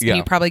days, and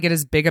you probably get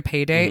as big a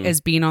payday as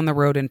being on the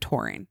road and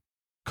touring.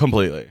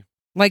 Completely.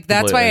 Like,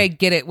 that's why I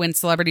get it when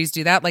celebrities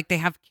do that. Like, they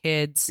have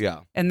kids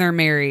and they're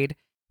married.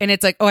 And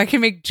it's like, oh, I can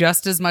make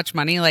just as much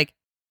money, like,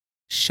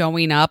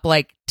 showing up,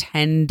 like,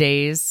 10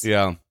 days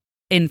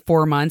in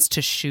 4 months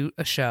to shoot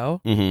a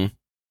show. Mm-hmm.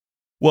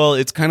 Well,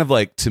 it's kind of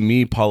like, to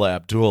me, Paula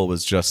Abdul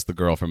was just the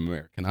girl from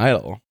American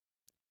Idol.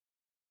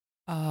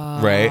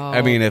 Oh, right?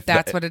 I mean, if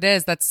that's what it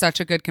is. That's such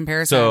a good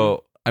comparison.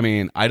 So, I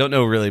mean, I don't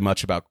know really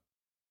much about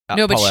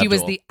no, but Paula she Abdul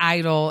was the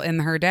idol in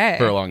her day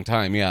for a long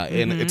time. Yeah,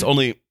 and it's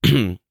only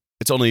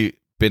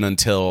been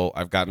until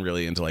I've gotten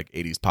really into like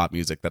 80s pop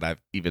music that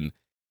I've even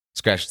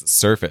scratched the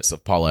surface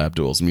of Paula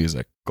Abdul's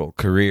musical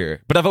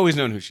career. But I've always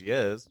known who she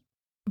is.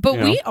 But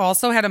we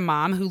also had a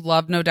mom who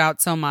loved No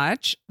Doubt so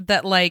much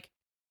that like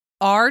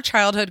our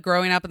childhood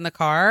growing up in the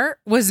car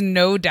was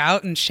No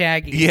Doubt and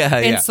Shaggy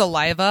and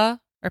Saliva.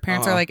 Our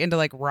parents are like into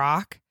like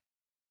rock.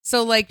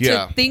 So like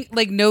to think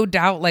like No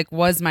Doubt like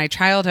was my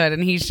childhood,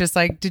 and he's just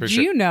like, did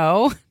you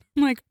know?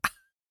 I'm like,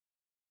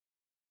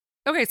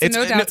 okay, so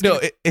No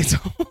Doubt. It's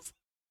almost...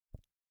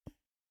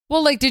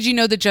 Well, like, did you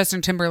know that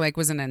Justin Timberlake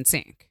was in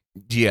NSYNC?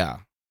 Yeah.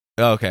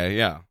 Okay.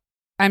 Yeah.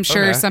 I'm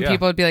sure some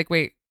people would be like,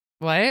 wait,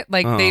 what?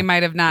 Like they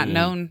might have not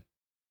known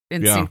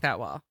NSYNC that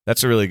well.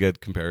 That's a really good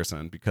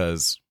comparison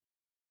because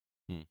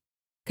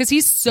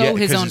he's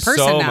his own person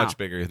so now. Much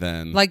bigger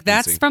than like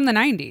that's NSYNC. From the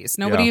 90s.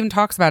 Nobody even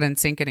talks about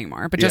NSYNC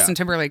anymore, but Justin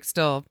Timberlake's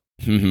still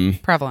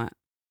prevalent.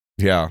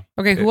 Yeah.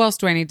 Okay, who else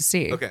do I need to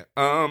see? Okay.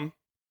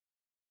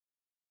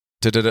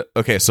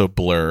 Okay, so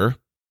Blur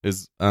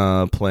is playing.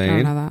 I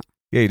don't know that.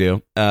 Yeah, you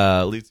do.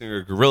 Lead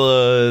singer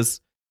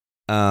Gorillaz.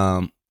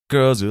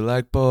 Girls who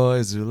like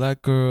boys who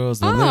like girls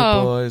who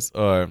like boys,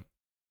 or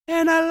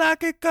and I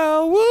like it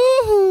go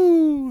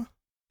woohoo.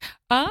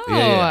 Oh,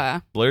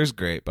 yeah. Blur's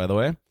great, by the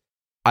way.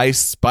 Ice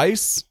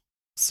Spice,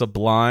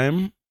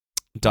 Sublime,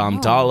 Dom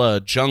Dalla,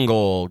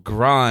 Jungle,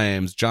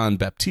 Grimes, John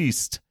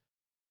Baptiste.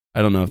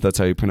 I don't know if that's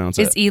how you pronounce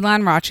it. Is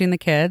Elon watching the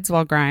kids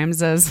while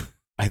Grimes is?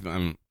 I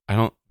don't.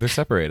 They're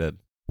separated.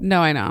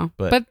 No, I know,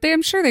 but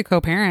I'm sure they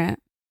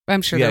co-parent.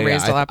 I'm sure they're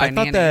raised a lot by nannies.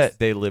 I thought that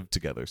they lived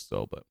together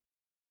still, but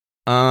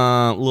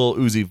Lil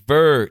Uzi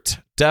Vert,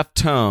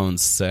 Deftones,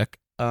 sick.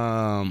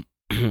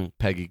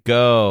 Peggy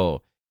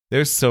Go.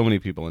 There's so many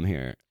people in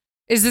here.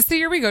 Is this the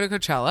year we go to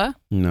Coachella?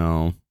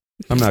 No.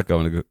 I'm not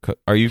going to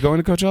Are you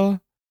going to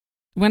Coachella?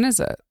 When is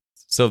it?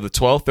 So the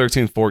 12th,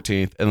 13th,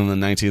 14th, and then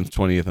the 19th,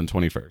 20th, and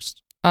 21st.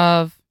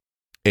 Of?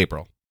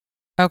 April.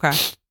 Okay.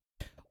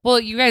 Well,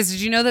 you guys,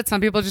 did you know that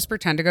some people just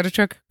pretend to go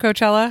to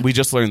Coachella? We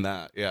just learned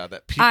that. Yeah,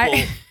 that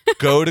people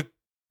go to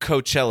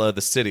Coachella,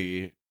 the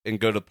city, and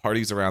go to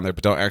parties around there,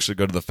 but don't actually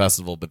go to the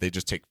festival, but they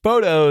just take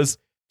photos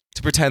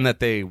to pretend that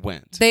they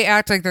went. They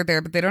act like they're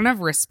there, but they don't have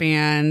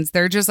wristbands.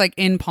 They're just like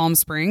in Palm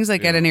Springs,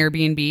 like at an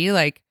Airbnb,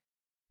 like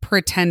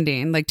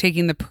pretending, like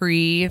taking the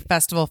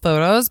pre-festival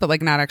photos, but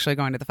like not actually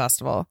going to the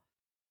festival.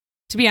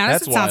 To be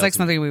honest, it sounds like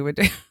something we would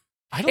do.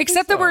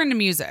 Except that we're into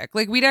music.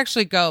 Like we'd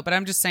actually go, but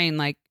I'm just saying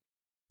like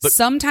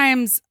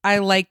sometimes I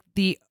like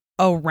the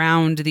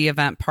around the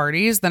event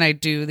parties than I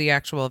do the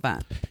actual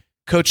event.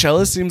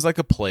 Coachella seems like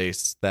a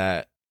place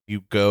that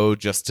you go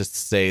just to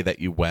say that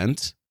you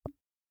went.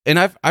 And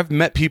I've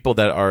met people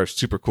that are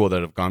super cool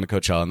that have gone to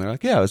Coachella and they're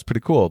like, yeah, it was pretty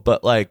cool.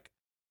 But like,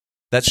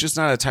 that's just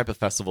not a type of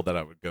festival that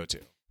I would go to.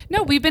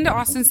 No, we've been to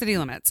Austin City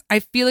Limits. I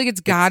feel like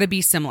it's got to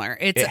be similar.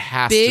 It's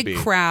big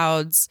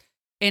crowds,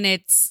 and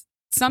it's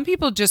some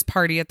people just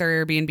party at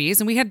their Airbnbs,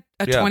 and we had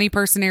a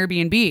 20-person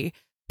Airbnb.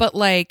 But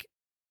like,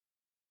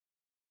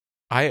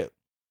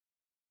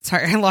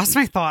 sorry, I lost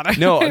my thought.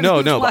 No.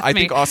 But I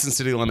think Austin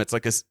City Limits,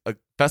 like a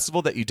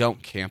festival that you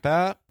don't camp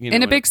at, you know,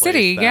 in a big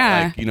city,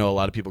 like, you know, a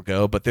lot of people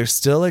go, but there's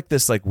still like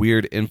this like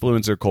weird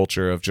influencer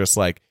culture of just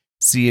like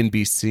see and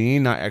be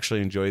seen, not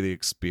actually enjoy the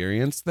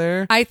experience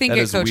there. I think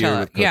at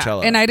Coachella. Yeah.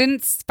 And I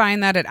didn't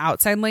find that at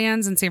Outside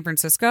Lands in San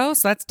Francisco.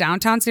 So that's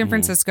downtown San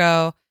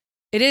Francisco.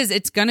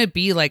 It's going to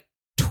be like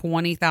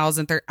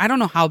 20,000. I don't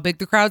know how big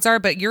the crowds are,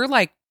 but you're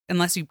like,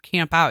 unless you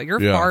camp out,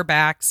 you're far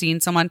back seeing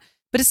someone.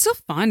 But it's still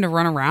fun to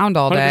run around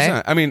all day.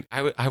 100%. I mean,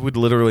 I would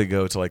literally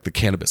go to like the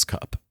Cannabis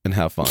Cup and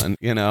have fun,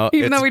 you know?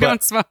 Even though we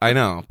don't smoke. I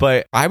know.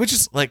 But I would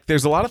just like,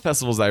 there's a lot of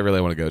festivals that I really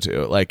want to go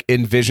to, like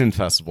Envision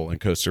Festival in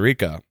Costa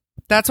Rica.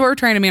 That's what we're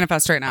trying to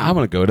manifest right now. I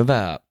want to go to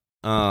that.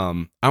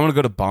 I want to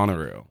go to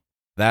Bonnaroo.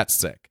 That's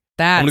sick.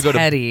 That's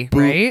heady,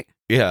 right?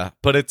 Yeah,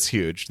 but it's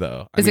huge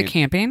though. Is it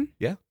camping?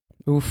 Yeah.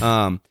 Oof.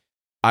 I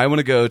want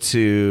to go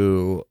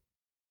to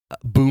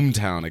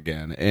Boomtown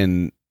again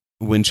in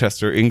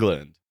Winchester,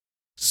 England.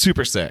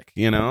 Super sick,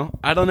 you know?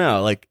 I don't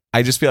know. Like,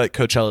 I just feel like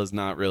Coachella is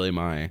not really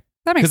my...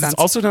 That makes sense. Because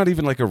it's also not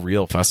even like a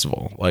real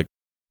festival. Like,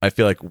 I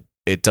feel like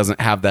it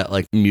doesn't have that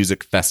like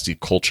music festy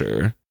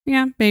culture.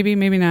 Yeah, maybe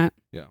not.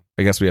 Yeah.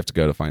 I guess we have to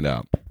go to find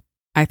out.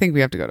 I think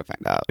we have to go to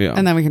find out. Yeah.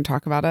 And then we can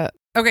talk about it.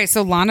 Okay,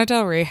 so Lana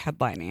Del Rey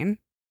headlining.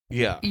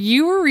 Yeah.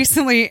 You were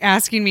recently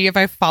asking me if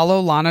I follow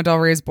Lana Del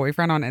Rey's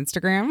boyfriend on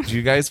Instagram. Do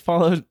you guys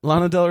follow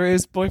Lana Del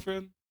Rey's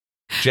boyfriend?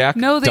 Jack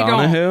No, they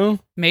Donahue?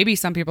 don't. Maybe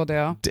some people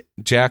do.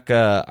 Jack,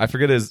 I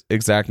forget his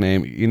exact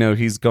name. You know,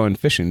 he's going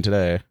fishing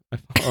today. I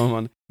follow him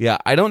on. Yeah,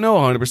 I don't know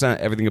 100%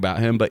 everything about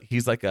him, but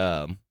he's like,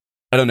 I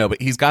don't know, but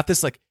he's got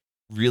this like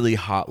really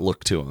hot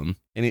look to him.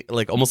 And he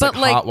like almost like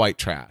hot white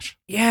trash.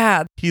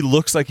 Yeah. He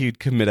looks like he'd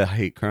commit a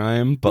hate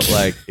crime, but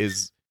like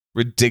is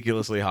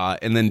ridiculously hot.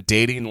 And then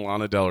dating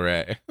Lana Del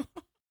Rey.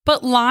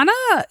 But Lana,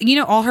 you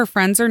know, all her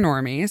friends are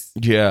normies.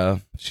 Yeah,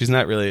 she's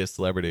not really a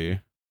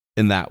celebrity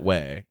in that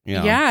way. You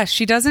know? Yeah,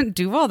 she doesn't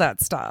do all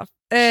that stuff.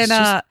 And She's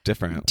just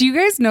different. Do you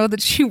guys know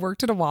that she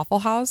worked at a Waffle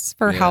House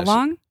for how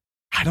long?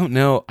 I don't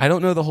know. I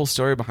don't know the whole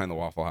story behind the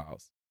Waffle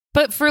House.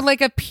 But for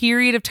like a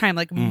period of time,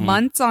 like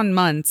months on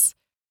months,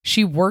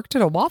 she worked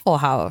at a Waffle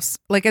House,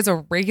 like as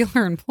a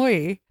regular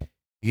employee.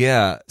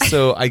 Yeah.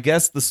 So I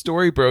guess the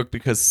story broke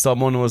because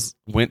someone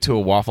went to a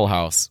Waffle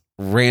House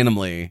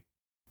randomly.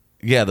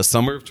 Yeah, the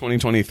summer of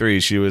 2023,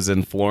 she was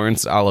in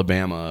Florence,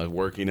 Alabama,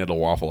 working at a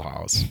Waffle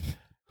House.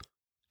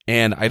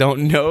 And I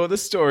don't know the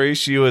story.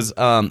 She was,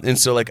 and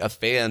so like a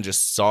fan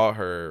just saw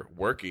her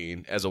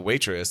working as a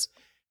waitress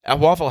at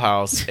Waffle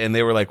House, and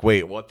they were like,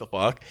 "Wait, what the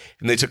fuck?"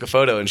 And they took a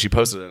photo, and she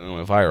posted it, and it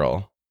went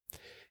viral.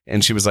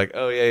 And she was like,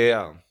 "Oh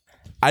yeah."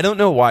 I don't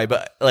know why,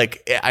 but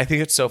like I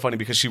think it's so funny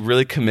because she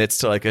really commits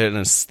to like an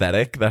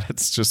aesthetic that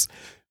it's just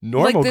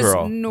normal, like this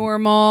girl,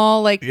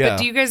 normal. Like, yeah. But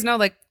do you guys know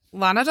like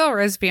Lana Del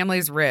Rey's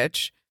family's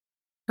rich?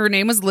 Her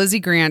name was Lizzie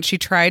Grant. She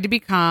tried to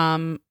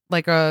become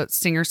like a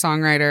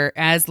singer-songwriter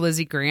as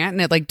Lizzie Grant,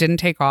 and it like didn't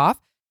take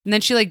off. And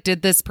then she like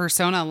did this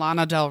persona,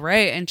 Lana Del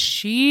Rey, and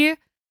she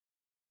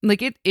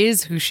like it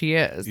is who she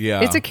is. Yeah.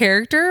 It's a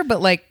character,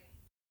 but like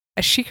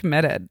she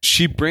committed.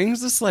 She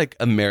brings this like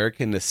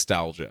American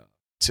nostalgia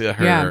to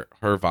her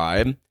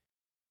vibe.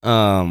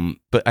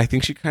 But I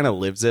think she kind of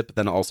lives it, but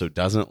then also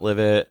doesn't live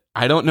it.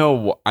 I don't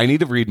know. I need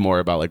to read more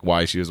about like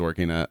why she was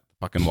working at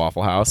fucking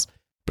Waffle House,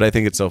 but I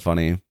think it's so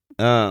funny.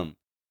 I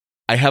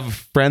have a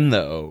friend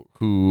though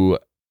who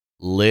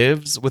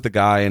lives with a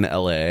guy in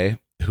LA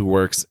who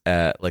works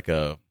at like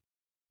a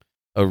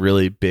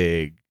really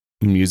big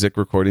music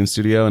recording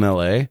studio in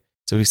LA.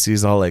 So he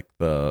sees all like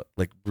the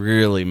like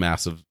really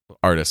massive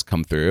artists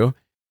come through.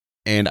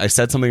 And I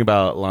said something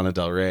about Lana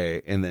Del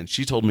Rey, and then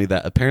she told me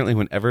that apparently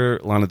whenever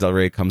Lana Del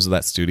Rey comes to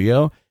that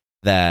studio,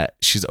 that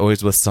she's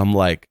always with some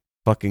like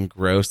fucking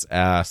gross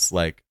ass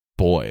like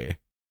boy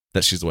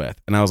that she's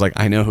with. And I was like,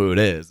 I know who it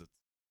is.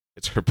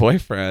 It's her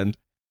boyfriend.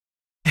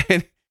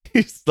 And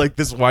he's like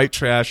this white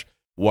trash,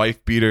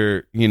 wife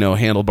beater, you know,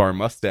 handlebar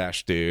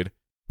mustache dude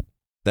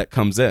that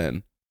comes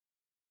in.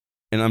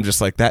 And I'm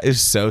just like, that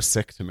is so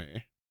sick to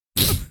me.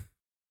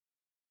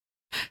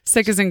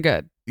 Sick isn't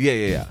good.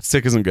 Yeah.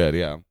 Sick isn't good.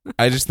 Yeah.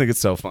 I just think it's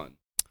so fun.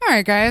 All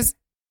right, guys.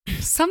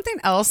 Something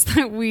else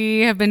that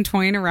we have been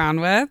toying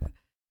around with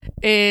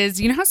is,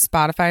 you know how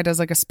Spotify does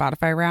like a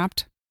Spotify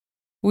Wrapped?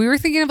 We were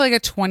thinking of like a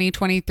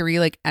 2023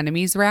 like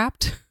Enemies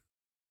Wrapped.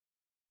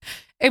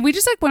 And we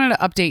just like wanted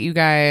to update you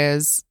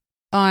guys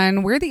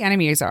on where the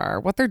enemies are,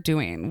 what they're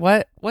doing,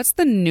 what's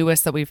the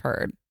newest that we've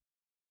heard.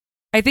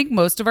 I think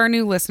most of our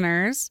new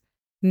listeners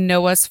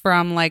know us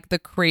from like the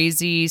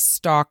crazy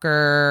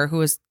stalker who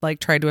was like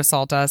tried to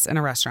assault us in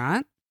a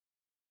restaurant.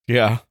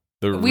 Yeah,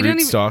 the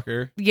root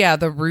stalker. Yeah,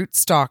 the root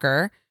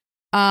stalker.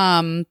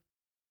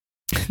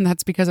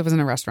 That's because it was in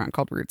a restaurant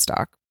called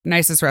Rootstock.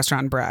 Nicest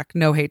restaurant in Breck.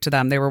 No hate to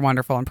them. They were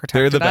wonderful and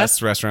protected us. They're the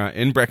best restaurant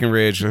in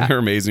Breckenridge. They're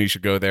amazing. You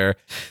should go there.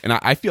 And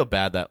I feel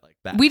bad that like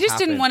that. We just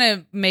didn't want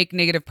to make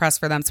negative press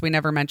for them, so we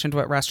never mentioned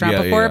what restaurant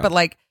before. Yeah. But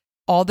like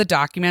all the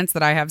documents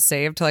that I have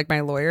saved to like my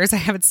lawyers, I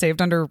have it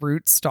saved under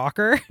Root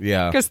Stalker.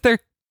 Yeah. Because they're,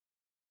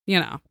 you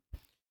know,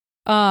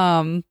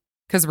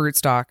 because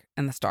Rootstock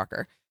and the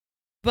stalker.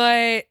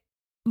 But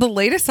the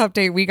latest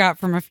update we got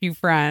from a few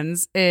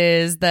friends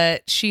is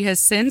that she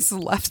has since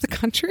left the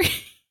country.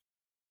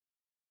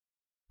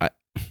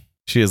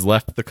 She has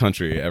left the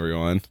country,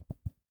 everyone.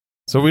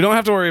 So we don't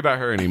have to worry about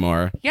her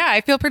anymore. Yeah,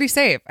 I feel pretty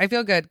safe. I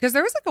feel good. Because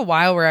there was like a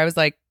while where I was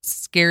like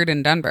scared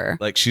in Denver.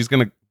 Like she's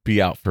going to be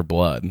out for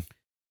blood.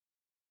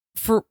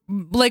 For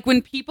like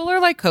when people are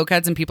like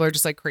cokeheads and people are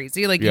just like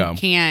crazy, like you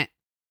can't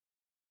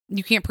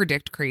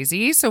predict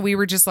crazy. So we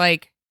were just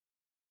like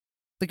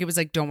it was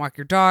like, don't walk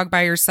your dog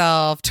by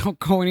yourself. Don't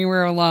go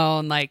anywhere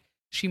alone. Like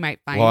she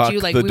might find Lock you.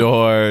 Like the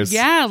doors.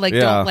 Yeah. Like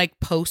don't like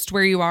post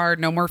where you are.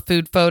 No more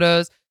food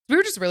photos. We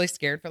were just really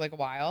scared for like a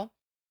while.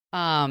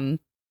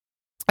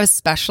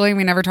 Especially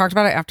we never talked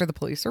about it after the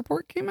police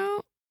report came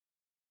out.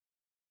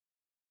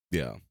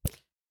 Yeah.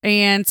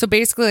 And so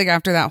basically like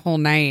after that whole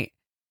night,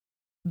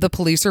 the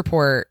police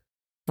report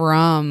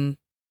from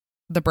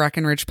the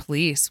Breckenridge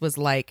police was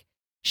like,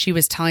 she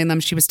was telling them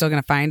she was still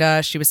going to find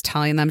us. She was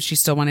telling them she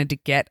still wanted to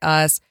get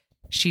us.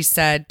 She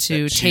said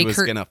to she was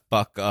going to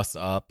fuck us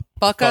up.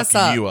 Fuck us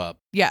up. You up.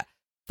 Yeah.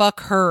 Fuck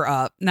her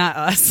up, not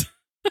us.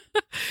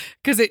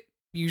 Because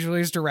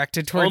usually is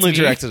directed towards Only me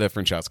directed at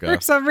Francesca.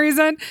 for some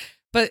reason.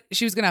 But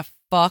she was going to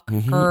fuck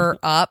her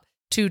up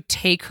to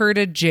take her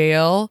to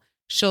jail.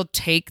 She'll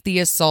take the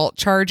assault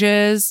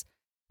charges.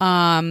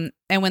 And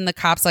when the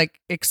cops like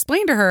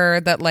explained to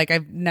her that like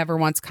I've never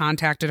once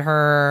contacted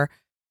her,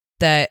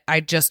 that I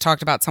just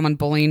talked about someone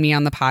bullying me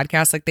on the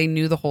podcast, like they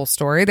knew the whole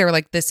story. They were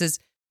like,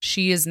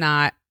 she is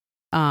not,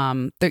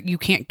 that you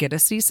can't get a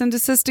cease and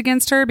desist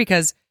against her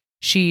because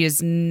she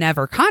has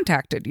never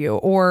contacted you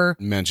or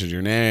mentioned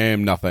your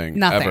name,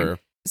 nothing. Ever.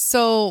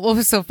 So what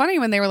was so funny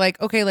when they were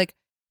like, okay, like,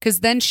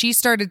 because then she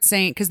started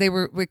saying, because they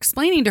were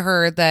explaining to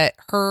her that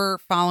her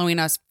following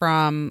us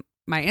from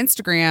my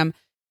Instagram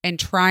and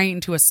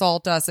trying to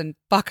assault us and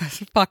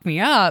fuck me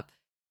up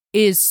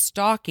is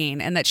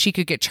stalking, and that she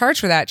could get charged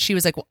for that. She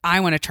was like, well,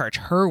 I want to charge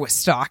her with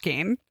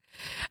stalking.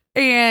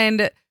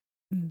 And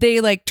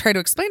they like try to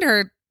explain to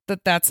her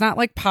that that's not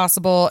like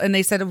possible. And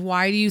they said,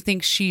 why do you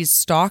think she's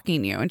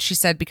stalking you? And she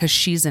said, because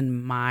she's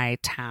in my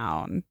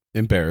town.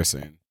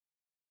 Embarrassing.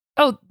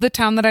 Oh, the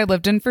town that I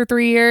lived in for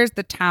 3 years,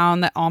 the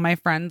town that all my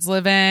friends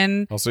live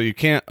in. Also, you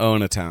can't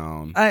own a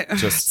town.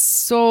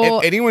 So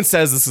if anyone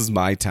says this is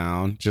my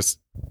town, just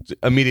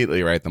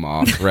immediately write them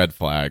off. Red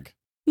flag.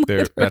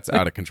 That's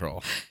out of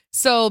control.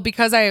 So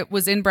because I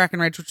was in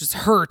Breckenridge, which is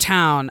her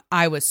town,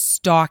 I was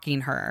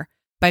stalking her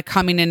by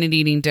coming in and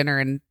eating dinner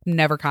and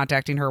never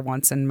contacting her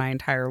once in my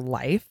entire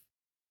life.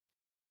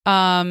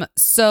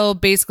 So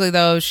basically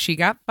though, she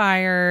got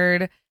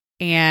fired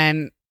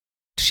and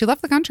she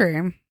left the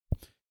country.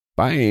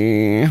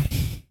 Bye.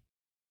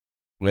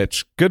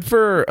 Which, good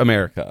for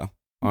America,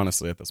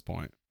 honestly, at this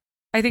point.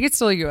 I think it's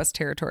still a U.S.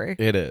 territory.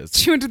 It is.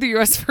 She went to the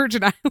U.S.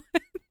 Virgin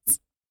Islands.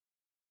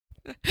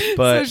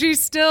 But so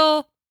she's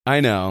still... I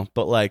know,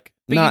 but like,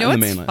 but not you know in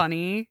the what's mainland.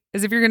 funny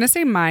is if you're going to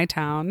say my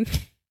town,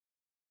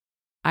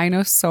 I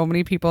know so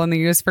many people in the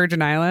U.S.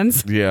 Virgin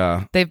Islands.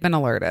 Yeah. They've been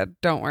alerted.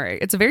 Don't worry.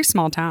 It's a very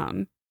small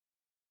town.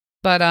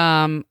 But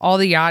all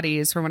the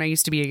yachties from when I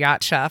used to be a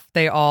yacht chef,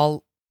 they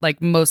all...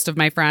 like most of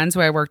my friends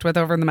who I worked with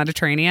over in the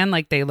Mediterranean,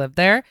 like they lived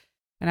there.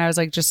 And I was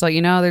like, just let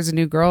you know, there's a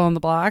new girl on the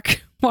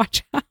block.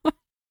 Watch out.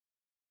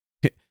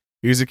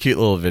 Here's a cute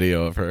little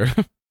video of her.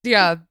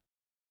 Yeah.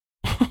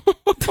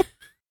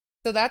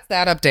 So that's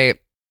that update.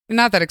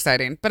 Not that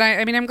exciting. But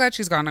I mean, I'm glad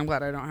she's gone. I'm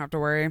glad I don't have to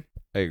worry.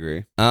 I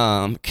agree.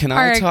 Can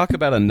I talk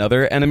about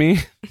another enemy?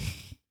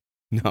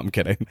 No, I'm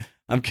kidding.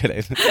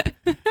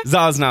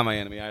 Za's not my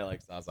enemy. I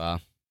like Zaza.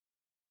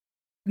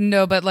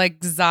 No, but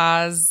like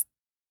Za's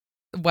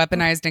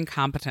weaponized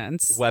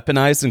incompetence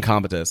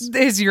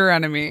is your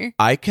enemy.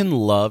 I can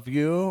love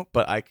you,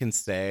 but I can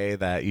say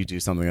that you do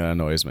something that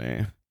annoys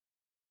me.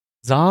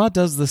 Za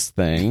does this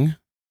thing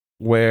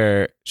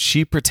where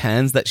she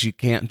pretends that she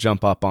can't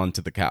jump up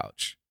onto the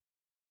couch.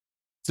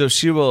 So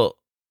she will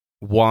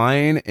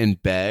whine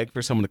and beg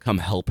for someone to come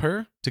help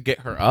her to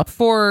get her up.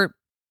 For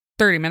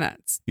 30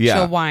 minutes. Yeah.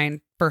 She'll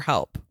whine for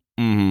help.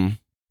 Mm-hmm.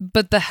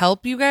 But the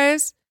help, you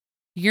guys,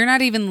 you're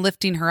not even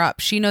lifting her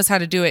up. She knows how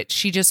to do it.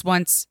 She just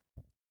wants...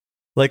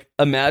 Like,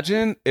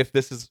 imagine if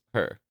this is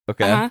her,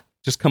 okay? Uh-huh.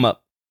 Just come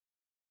up.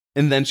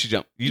 And then she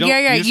jump. You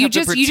don't, You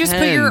just put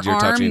your you're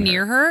arm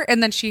near her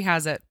and then she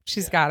has it.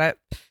 She's got it.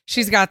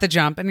 She's got the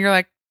jump. And you're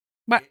like,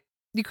 what?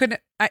 You couldn't,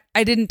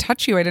 I didn't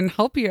touch you. I didn't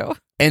help you.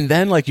 And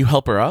then like you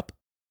help her up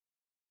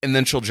and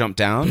then she'll jump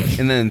down.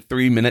 And then in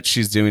 3 minutes,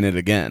 she's doing it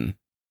again.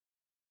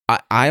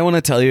 I want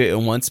to tell you,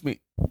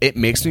 it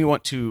makes me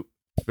want to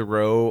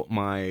throw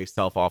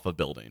myself off a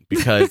building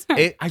because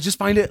I just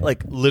find it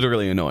like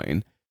literally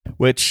annoying,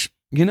 which,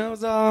 you know,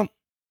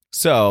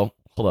 so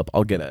hold up.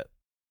 I'll get it.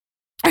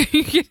 Are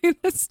you getting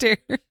the stairs?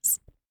 This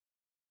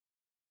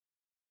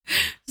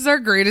is our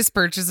greatest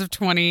purchase of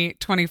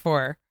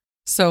 2024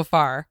 so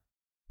far.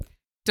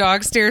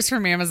 Dog stairs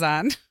from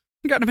Amazon.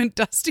 Got them in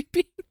dusty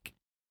pink.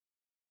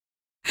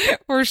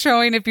 We're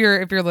showing if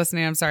you're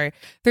listening. I'm sorry.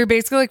 They're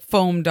basically like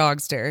foam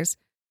dog stairs,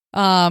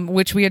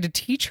 which we had to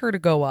teach her to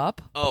go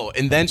up. Oh,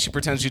 and then she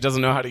pretends she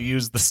doesn't know how to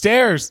use the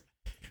stairs.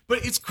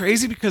 But it's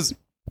crazy because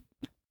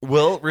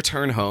we'll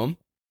return home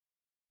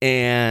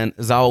and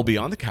Za will be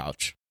on the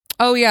couch.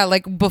 Oh, yeah.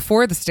 Like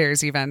before the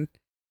stairs, even.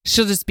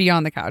 She'll just be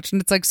on the couch.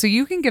 And it's like, so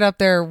you can get up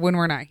there when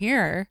we're not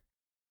here.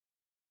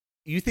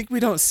 You think we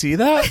don't see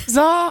that,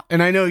 Za?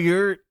 And I know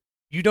you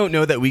don't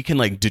know that we can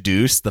like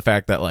deduce the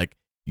fact that like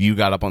you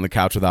got up on the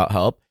couch without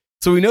help.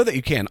 So we know that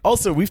you can.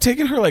 Also, we've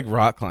taken her like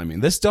rock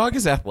climbing. This dog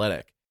is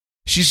athletic.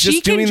 She's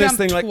just doing this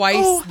thing like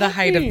twice the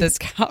height of this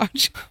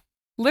couch.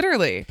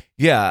 Literally.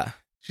 Yeah.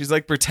 She's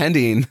like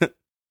pretending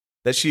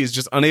that she's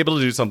just unable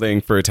to do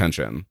something for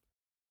attention.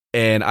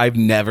 And I've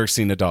never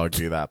seen a dog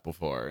do that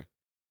before.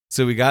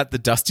 So we got the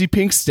dusty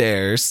pink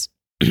stairs.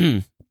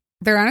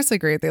 They're honestly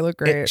great. They look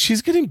great.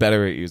 She's getting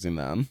better at using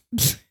them.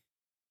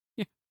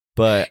 Yeah.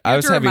 But I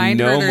was having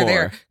no more.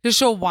 There. Just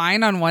she'll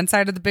whine on one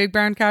side of the big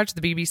brown couch,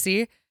 the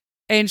BBC,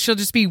 and she'll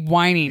just be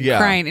whining,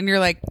 crying. And you're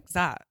like,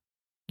 Zat,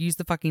 use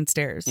the fucking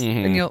stairs.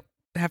 Mm-hmm. And you'll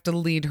have to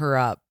lead her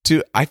up.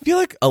 Dude, I feel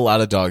like a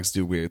lot of dogs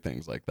do weird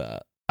things like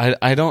that.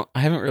 I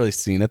haven't really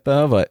seen it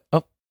though, but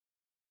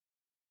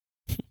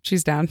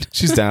she's down.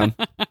 She's down.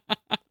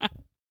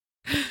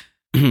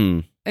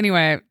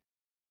 Anyway,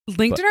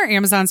 linked in our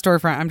Amazon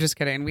storefront. I'm just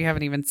kidding. We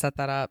haven't even set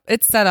that up.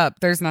 It's set up.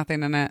 There's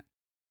nothing in it.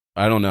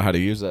 I don't know how to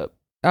use it.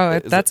 Oh,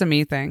 that's a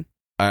me thing.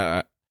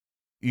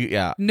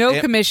 Yeah. No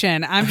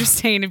commission. I'm just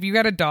saying, if you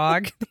got a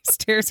dog, these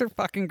stairs are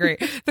fucking great.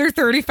 They're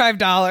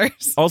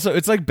 $35. Also,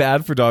 it's like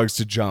bad for dogs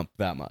to jump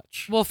that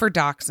much. Well, for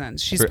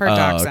dachshunds. She's part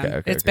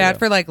dachshund. It's bad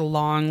for like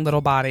long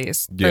little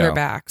bodies for their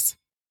backs.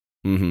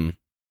 Mm-hmm.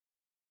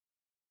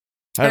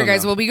 All right,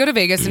 guys. Well, we go to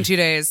Vegas in 2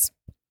 days.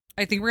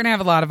 I think we're going to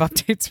have a lot of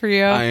updates for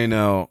you. I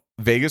know.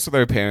 Vegas with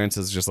our parents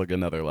is just like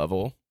another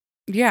level.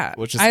 Yeah.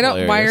 Which is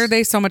hilarious. Why are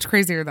they so much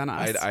crazier than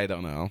us? I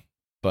don't know.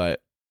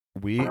 But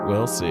we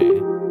will see.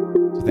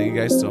 So thank you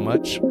guys so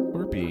much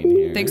for being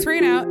here. Thanks for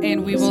hanging out,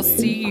 and we will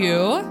see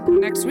you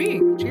next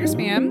week. Cheers,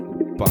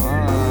 fam.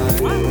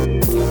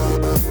 Bye.